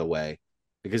them, by the way,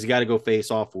 because you got to go face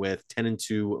off with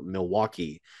 10-2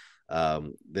 Milwaukee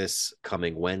this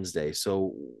coming Wednesday.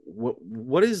 So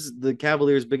what is the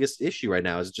Cavaliers' biggest issue right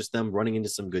now? Is it just them running into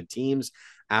some good teams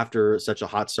after such a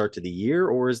hot start to the year,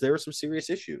 or is there some serious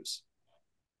issues?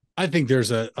 I think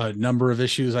there's a number of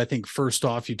issues. I think first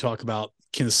off, you talk about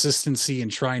consistency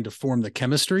and trying to form the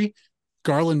chemistry.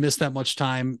 Garland missed that much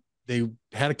time. They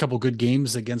had a couple good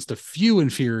games against a few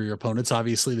inferior opponents.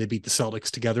 Obviously, they beat the Celtics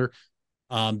together.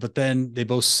 But then they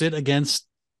both sit against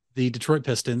the Detroit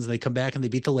Pistons. They come back and they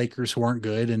beat the Lakers, who aren't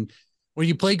good. And when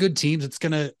you play good teams, it's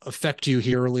going to affect you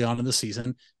here early on in the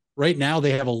season. Right now,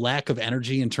 they have a lack of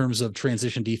energy in terms of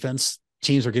transition defense.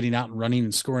 teams are getting out and running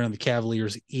and scoring on the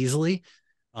Cavaliers easily.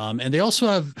 And they also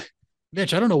have,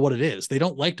 Mitch, I don't know what it is. They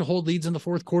don't like to hold leads in the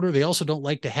fourth quarter. They also don't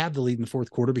like to have the lead in the fourth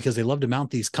quarter because they love to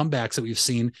mount these comebacks that we've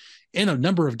seen in a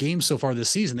number of games so far this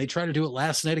season. They tried to do it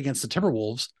last night against the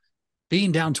Timberwolves.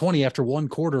 Being down 20 after one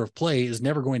quarter of play is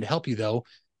never going to help you, though.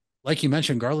 Like you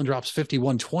mentioned, Garland drops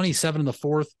 51-27 in the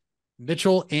fourth.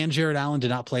 Mitchell and Jared Allen did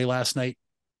not play last night.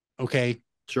 Okay.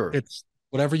 Sure. It's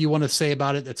whatever you want to say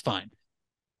about it. That's fine.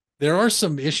 There are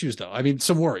some issues, though. I mean,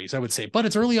 some worries, I would say, but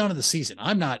it's early on in the season.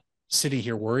 I'm not sitting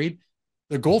here worried.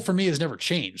 The goal for me has never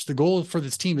changed. The goal for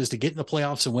this team is to get in the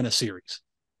playoffs and win a series.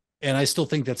 And I still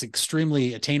think that's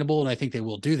extremely attainable, and I think they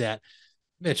will do that.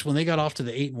 Mitch, when they got off to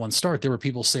the 8-1 start, there were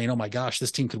people saying, oh my gosh,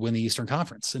 this team could win the Eastern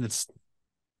Conference. And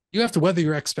you have to weather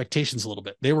your expectations a little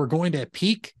bit. They were going to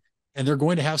peak, and they're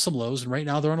going to have some lows. And right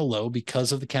now they're on a low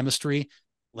because of the chemistry,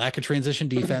 lack of transition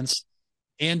defense,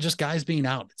 and just guys being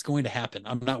out. It's going to happen.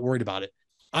 I'm not worried about it.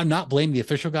 I'm not blaming the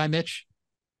official guy, Mitch,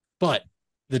 but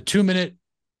the 2-minute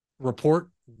report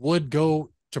would go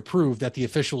to prove that the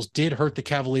officials did hurt the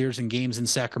Cavaliers in games in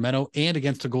Sacramento and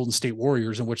against the Golden State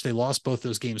Warriors, in which they lost both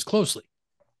those games closely.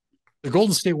 The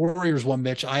Golden State Warriors one,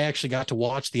 Mitch, I actually got to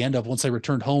watch the end of once I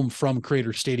returned home from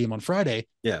Creator Stadium on Friday.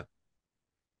 Yeah.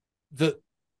 The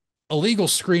illegal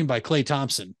screen by Klay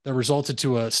Thompson that resulted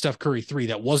to a Steph Curry 3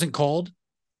 that wasn't called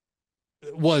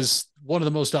was one of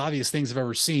the most obvious things I've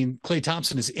ever seen. Klay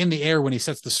Thompson is in the air when he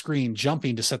sets the screen,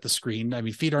 jumping to set the screen. I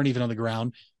mean, feet aren't even on the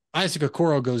ground. Isaac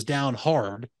Okoro goes down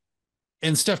hard,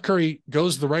 and Steph Curry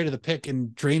goes to the right of the pick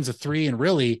and drains a 3. And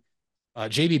really,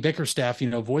 JB Bickerstaff,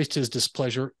 voiced his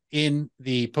displeasure in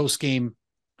the post-game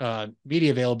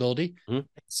media availability.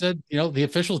 Said, the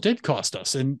officials did cost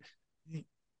us. And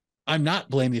I'm not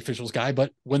blaming the officials guy,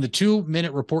 but when the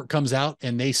 2-minute report comes out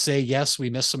and they say, yes, we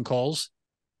missed some calls,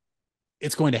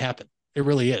 it's going to happen. It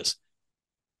really is.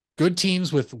 Good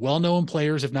teams with well-known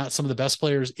players, if not some of the best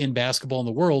players in basketball in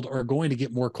the world, are going to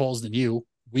get more calls than you.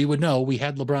 We would know. We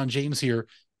had LeBron James here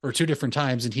for 2 different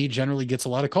times, and he generally gets a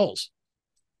lot of calls.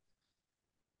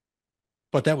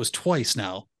 But that was twice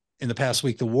now in the past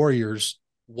week. The Warriors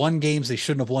won games they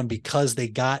shouldn't have won because they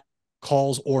got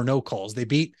calls or no calls. They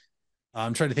beat,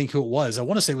 I'm trying to think who it was. I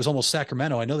want to say it was almost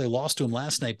Sacramento. I know they lost to them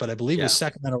last night, but I believe it was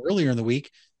Sacramento earlier in the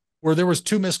week, where there was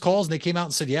 2 missed calls, and they came out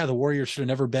and said, yeah, the Warriors should have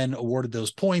never been awarded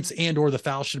those points, and or the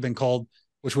foul should have been called,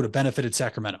 which would have benefited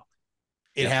Sacramento.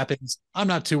 It happens. I'm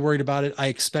not too worried about it. I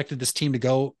expected this team to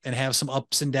go and have some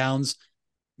ups and downs.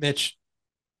 Mitch,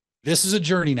 this is a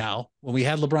journey now. When we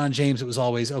had LeBron James, it was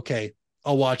always, okay,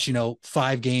 I'll watch,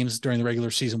 5 games during the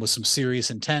regular season with some serious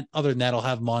intent. Other than that, I'll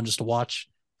have them on just to watch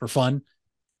for fun.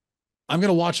 I'm going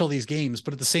to watch all these games,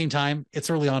 but at the same time, it's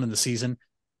early on in the season.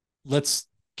 Let's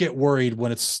get worried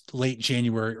when it's late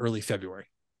January, early February.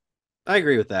 I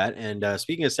agree with that. And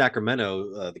speaking of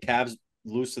Sacramento, the Cavs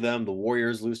lose to them. The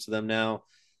Warriors lose to them now.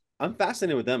 I'm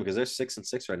fascinated with them because they're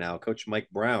 6-6 right now. Coach Mike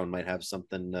Brown might have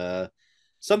something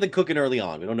cooking early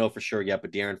on. We don't know for sure yet,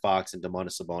 but De'Aaron Fox and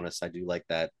Domantas Sabonis, I do like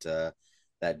that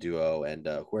duo. And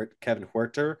Kevin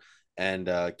Huerter and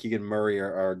Keegan Murray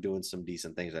are doing some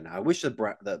decent things right now. I wish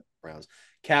the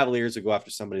Cavaliers would go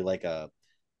after somebody like a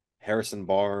Harrison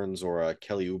Barnes or a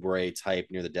Kelly Oubre type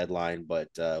near the deadline, but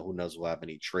who knows, we'll have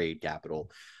any trade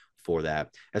capital for that.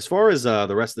 As far as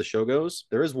the rest of the show goes,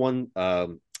 there is one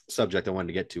subject I wanted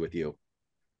to get to with you.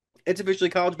 It's officially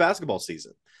college basketball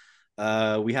season.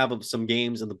 We have some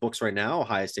games in the books right now.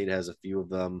 Ohio State has a few of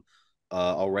them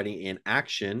already in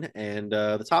action, and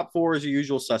the top 4 is your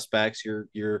usual suspects,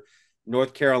 your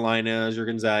North Carolinas, your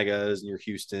Gonzagas, and your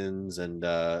Houstons, and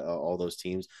all those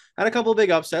teams. Had a couple of big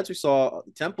upsets. We saw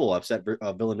Temple upset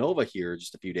Villanova here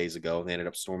just a few days ago, and they ended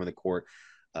up storming the court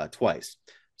twice.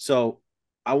 So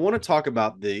I want to talk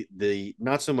about the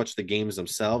not so much the games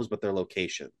themselves, but their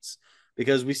locations,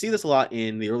 because we see this a lot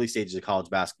in the early stages of college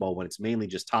basketball when it's mainly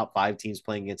just top 5 teams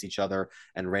playing against each other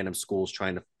and random schools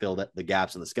trying to fill the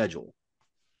gaps in the schedule.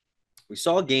 We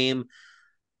saw a game.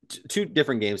 2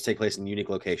 different games take place in unique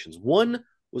locations. One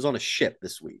was on a ship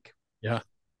this week. Yeah.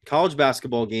 College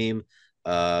basketball game.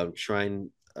 Try and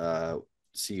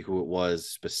see who it was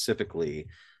specifically.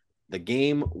 The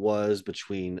game was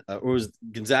between it was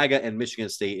Gonzaga and Michigan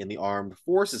State in the Armed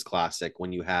Forces Classic,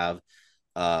 when you have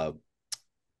the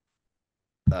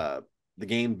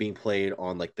game being played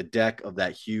on like the deck of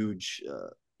that huge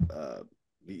I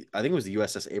think it was the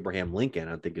USS Abraham Lincoln.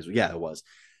 It was.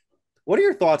 What are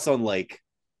your thoughts on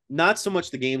not so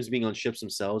much the games being on ships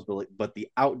themselves, but the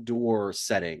outdoor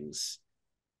settings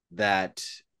that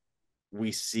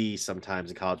we see sometimes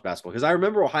in college basketball? Because I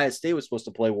remember Ohio State was supposed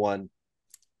to play one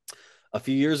a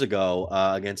few years ago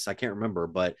against, I can't remember,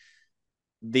 but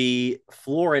the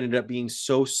floor ended up being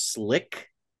so slick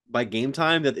by game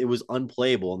time that it was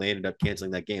unplayable, and they ended up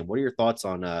canceling that game. What are your thoughts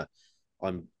on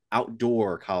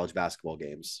outdoor college basketball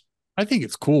games? I think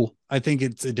it's cool. I think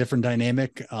it's a different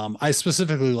dynamic. I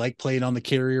specifically like playing on the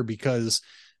Carrier because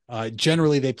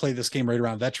generally they play this game right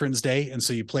around Veterans Day. And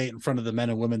so you play it in front of the men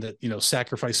and women that,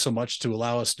 sacrifice so much to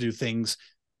allow us to do things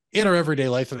in our everyday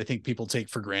life that I think people take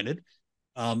for granted.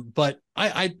 But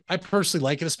I personally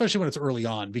like it, especially when it's early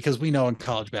on, because we know in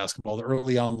college basketball, the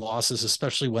early on losses,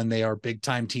 especially when they are big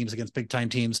time teams against big time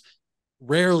teams,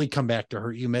 rarely come back to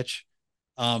hurt you, Mitch.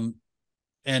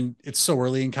 And it's so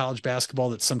early in college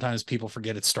basketball that sometimes people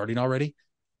forget it's starting already.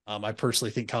 I personally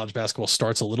think college basketball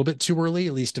starts a little bit too early,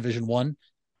 at least Division I,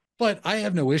 but I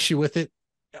have no issue with it.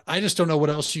 I just don't know what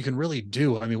else you can really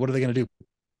do. I mean, what are they going to do?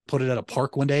 Put it at a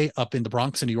park one day up in the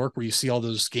Bronx in New York where you see all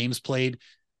those games played?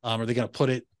 Are they going to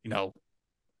put it,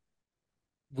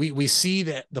 we see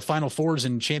that the Final Fours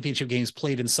and championship games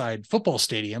played inside football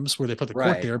stadiums where they put the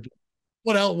court there.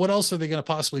 What else are they going to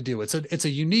possibly do? It's a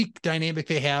unique dynamic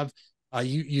they have.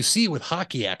 You see it with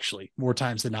hockey, actually, more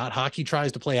times than not. Hockey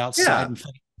tries to play outside. And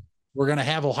we're going to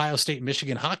have Ohio State and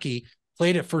Michigan hockey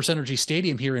played at First Energy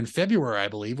Stadium here in February, I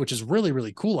believe, which is really,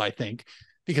 really cool, I think,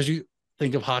 because you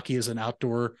think of hockey as an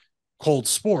outdoor cold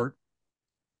sport.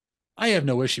 I have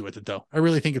no issue with it, though. I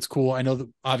really think it's cool. I know that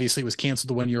obviously it was canceled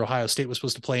the 1 year Ohio State was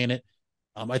supposed to play in it.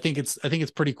 I think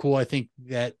it's pretty cool. I think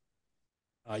that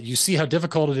you see how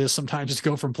difficult it is sometimes to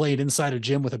go from playing inside a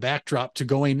gym with a backdrop to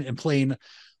going and playing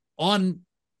on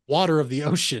water of the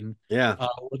ocean. Yeah.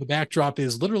 Where the backdrop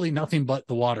is literally nothing but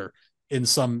the water in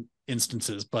some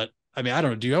instances. But I mean, I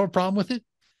don't know. Do you have a problem with it?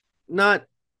 Not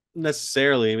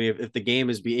necessarily. I mean, if the game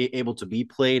is able to be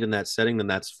played in that setting, then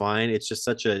that's fine. It's just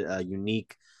such a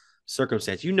unique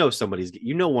circumstance. One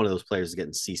of those players is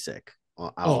getting seasick.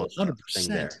 100%.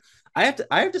 There. I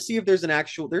have to see if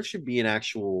there should be an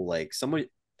actual, like, someone.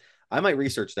 I might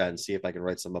research that and see if I can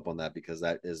write some up on that, because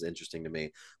that is interesting to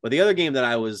me. But the other game that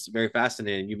I was very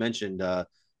fascinated, you mentioned,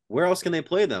 where else can they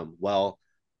play them? Well,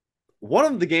 one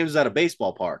of the games is at a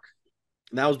baseball park,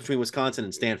 and that was between Wisconsin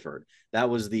and Stanford. That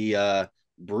was the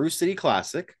Brew City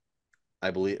Classic,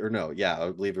 I believe, or no, yeah,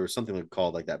 I believe it was something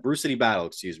called like that. Brew City Battle,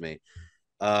 excuse me.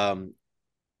 Number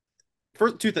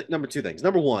two things.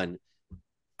 Number one,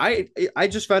 I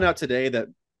just found out today that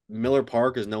Miller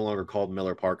Park is no longer called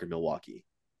Miller Park in Milwaukee.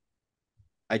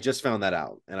 I just found that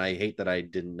out, and I hate that I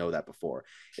didn't know that before.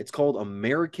 It's called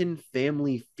American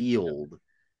Family Field.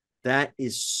 That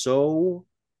is so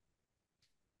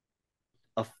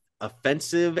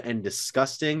offensive and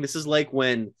disgusting. This is like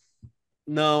when,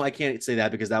 no, I can't say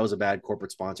that because that was a bad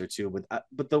corporate sponsor too.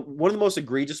 But one of the most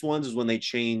egregious ones is when they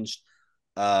changed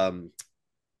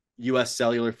U.S.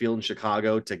 Cellular Field in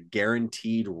Chicago to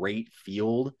Guaranteed Rate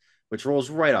Field, which rolls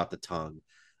right off the tongue.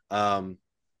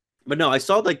 But no, I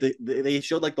saw like they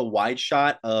showed like the wide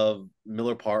shot of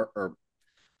Miller Park or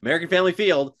American Family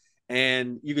Field,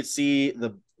 and you could see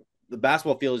the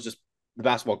basketball field is just, the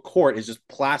basketball court is just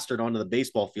plastered onto the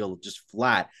baseball field, just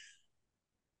flat.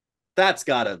 That's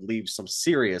got to leave some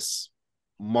serious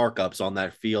markups on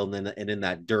that field and in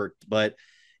that dirt. But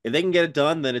if they can get it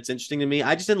done, then it's interesting to me.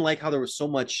 I just didn't like how there was so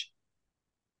much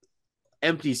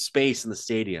empty space in the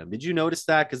stadium. Did you notice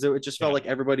that? Because it just felt like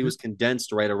everybody was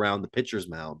condensed right around the pitcher's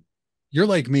mound. You're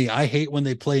like me. I hate when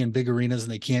they play in big arenas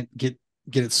and they can't get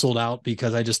it sold out,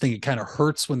 because I just think it kind of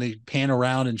hurts when they pan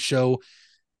around and show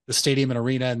the stadium and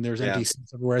arena and there's empty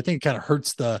seats everywhere. I think it kind of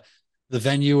hurts the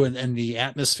venue and the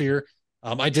atmosphere.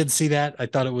 I did see that. I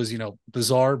thought it was,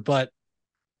 bizarre, but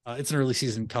it's an early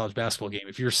season college basketball game.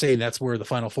 If you're saying that's where the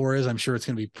Final Four is, I'm sure it's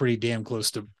going to be pretty damn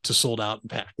close to sold out and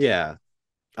packed. Yeah.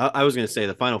 I was going to say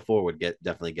the Final Four would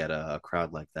definitely get a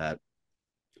crowd like that.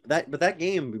 But that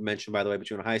game we mentioned, by the way,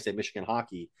 between Ohio State, Michigan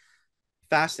hockey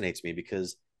fascinates me,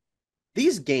 because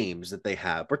these games that they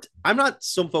have, I'm not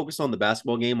so focused on the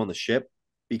basketball game on the ship,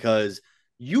 because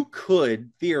you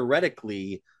could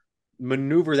theoretically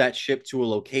maneuver that ship to a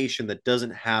location that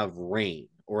doesn't have rain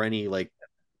or any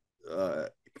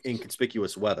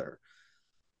inconspicuous weather.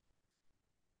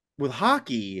 With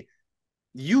hockey,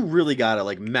 you really got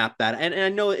to map that. And I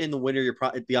know in the winter,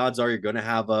 the odds are you're going to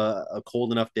have a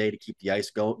cold enough day to keep the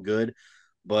ice good.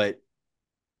 But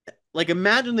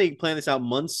imagine they plan this out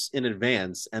months in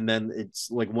advance, and then it's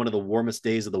one of the warmest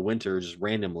days of the winter, just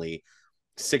randomly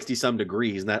 60 some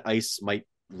degrees, and that ice might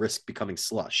risk becoming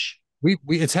slush.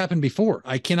 It's happened before.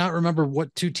 I cannot remember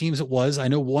what two teams it was. I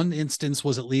know one instance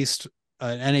was at least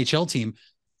an NHL team.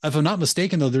 If I'm not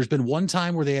mistaken, though, there's been one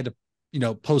time where they had to,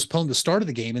 postpone the start of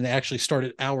the game, and they actually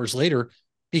started hours later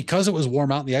because it was warm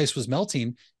out and the ice was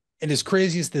melting. And as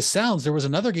crazy as this sounds, there was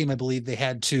another game, I believe they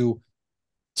had to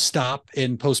stop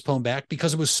and postpone back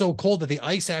because it was so cold that the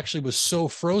ice actually was so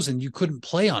frozen you couldn't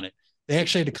play on it. They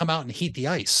actually had to come out and heat the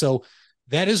ice. So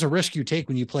that is a risk you take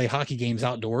when you play hockey games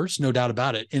outdoors, no doubt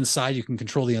about it. Inside, you can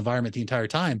control the environment the entire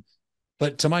time.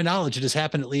 But to my knowledge, it has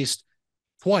happened at least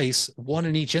twice, one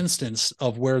in each instance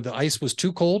of where the ice was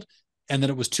too cold and then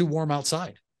it was too warm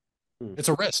outside. It's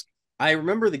a risk. I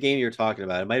remember the game you're talking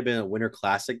about. It might have been a Winter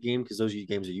Classic game because those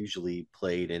games are usually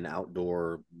played in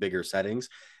outdoor, bigger settings.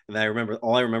 And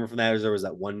all I remember from that is there was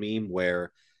that one meme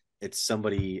where it's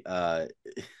somebody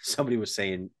was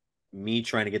saying, me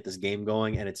trying to get this game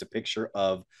going, and it's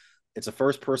a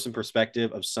first person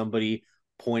perspective of somebody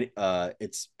pointing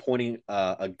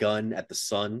a gun at the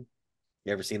sun.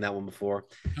 You ever seen that one before?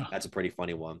 That's a pretty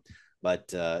funny one.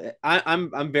 But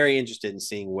I'm very interested in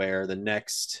seeing where the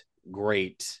next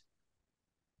great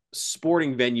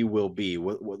sporting venue will be,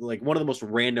 like one of the most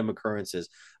random occurrences.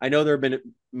 I know there have been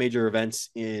major events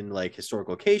in like historic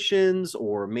locations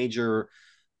or major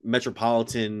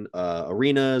metropolitan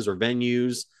arenas or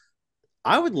venues.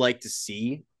 I would like to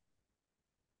see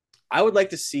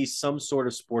some sort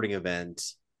of sporting event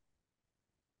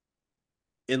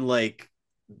in like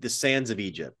the sands of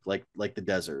Egypt, like the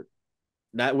desert.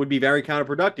 That would be very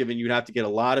counterproductive, and you'd have to get a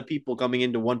lot of people coming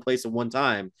into one place at one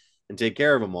time and take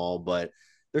care of them all. But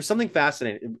there's something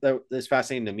fascinating that's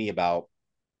fascinating to me about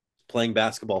playing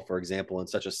basketball, for example, in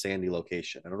such a sandy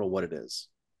location. I don't know what it is.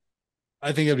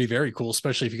 I think it'd be very cool,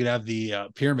 especially if you could have the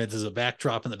pyramids as a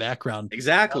backdrop in the background.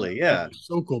 Exactly. Yeah.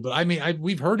 So cool. But I mean,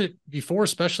 we've heard it before,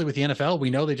 especially with the NFL. We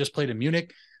know they just played in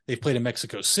Munich. They've played in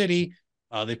Mexico City.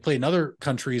 They've played in other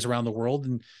countries around the world.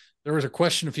 And there was a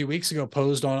question a few weeks ago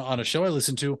posed on a show I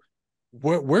listened to,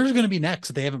 where's going to be next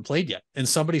that they haven't played yet? And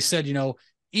somebody said,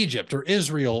 Egypt or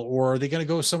Israel, or are they going to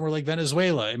go somewhere like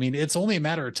Venezuela? I mean, it's only a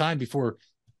matter of time before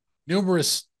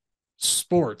numerous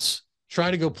sports try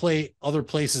to go play other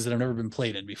places that have never been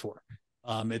played in before.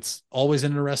 It's always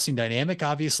an interesting dynamic.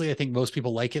 Obviously, I think most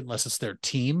people like it unless it's their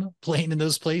team playing in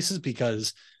those places,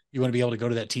 because you want to be able to go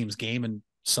to that team's game, and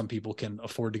some people can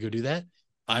afford to go do that.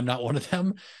 I'm not one of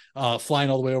them, flying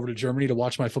all the way over to Germany to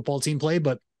watch my football team play,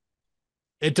 but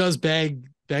it does beg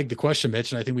the question,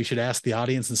 Mitch, and I think we should ask the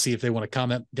audience and see if they want to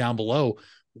comment down below.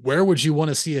 Where would you want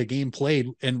to see a game played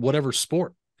in whatever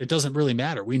sport? It doesn't really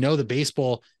matter. We know that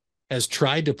baseball has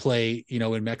tried to play,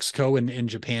 in Mexico and in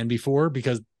Japan before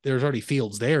because there's already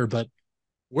fields there, but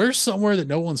where's somewhere that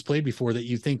no one's played before that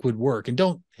you think would work? And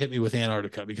don't hit me with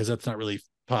Antarctica because that's not really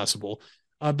possible.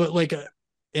 But like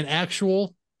an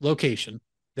actual location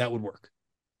that would work.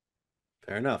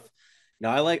 Fair enough.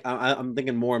 Now I'm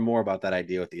thinking more and more about that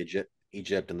idea with the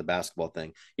Egypt and the basketball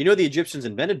thing. The Egyptians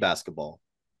invented basketball.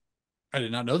 I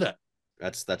did not know that.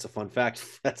 That's a fun fact.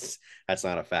 That's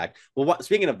not a fact. Well,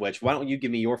 speaking of which, why don't you give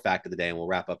me your fact of the day and we'll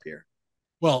wrap up here.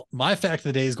 Well, my fact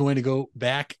of the day is going to go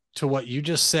back to what you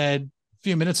just said a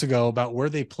few minutes ago about where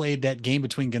they played that game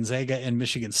between Gonzaga and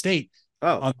Michigan State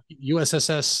on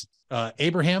USS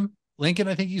Abraham Lincoln,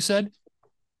 I think you said.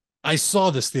 I saw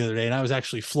this the other day and I was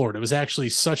actually floored. It was actually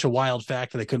such a wild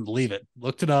fact that I couldn't believe it.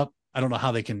 Looked it up. I don't know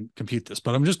how they can compute this,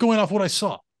 but I'm just going off what I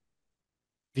saw.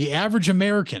 The average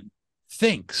American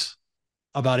thinks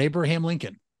about Abraham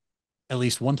Lincoln at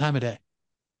least one time a day.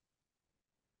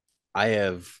 I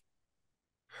have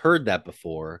heard that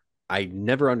before. I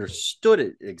never understood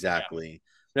it exactly.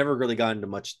 Yeah. Never really got into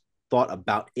much thought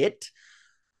about it.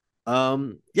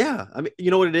 Yeah. I mean, you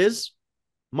know what it is?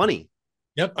 Money.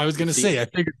 Yep. I was going to say, I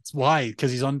figured it's why,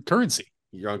 because he's on currency.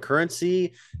 You're on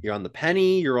currency, you're on the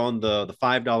penny, you're on the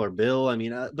 $5 bill. I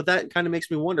mean, but that kind of makes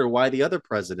me wonder why the other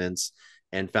presidents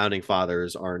and founding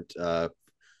fathers aren't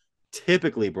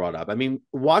typically brought up. I mean,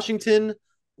 Washington,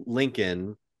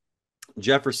 Lincoln,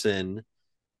 Jefferson,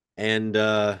 and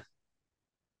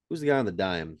who's the guy on the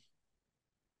dime?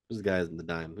 Who's the guy on the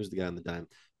dime?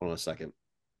 Hold on a second.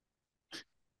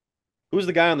 Who's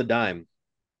the guy on the dime?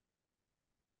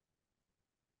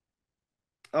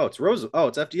 Oh, it's Roosevelt. Oh,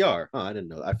 it's FDR. Oh, I didn't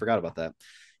know. I forgot about that.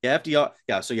 Yeah, FDR.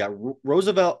 Yeah, so yeah,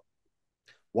 Roosevelt,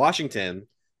 Washington,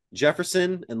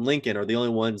 Jefferson, and Lincoln are the only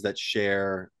ones that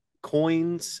share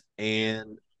coins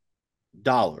and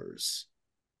dollars.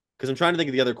 Because I'm trying to think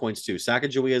of the other coins too.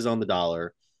 Sacagawea is on the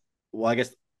dollar. Well, I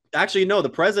guess actually no, the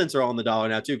presidents are on the dollar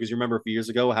now too. Because you remember a few years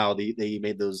ago how they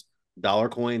made those dollar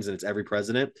coins and it's every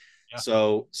president. Yeah.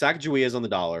 So Sacagawea is on the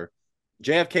dollar.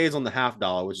 JFK is on the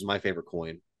 $50, which is my favorite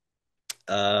coin.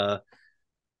 Yeah,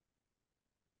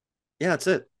 that's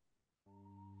it.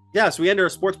 Yeah, so we end our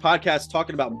sports podcast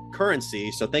talking about currency.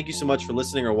 So thank you so much for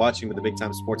listening or watching to the Big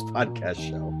Time Sports Podcast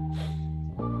Show.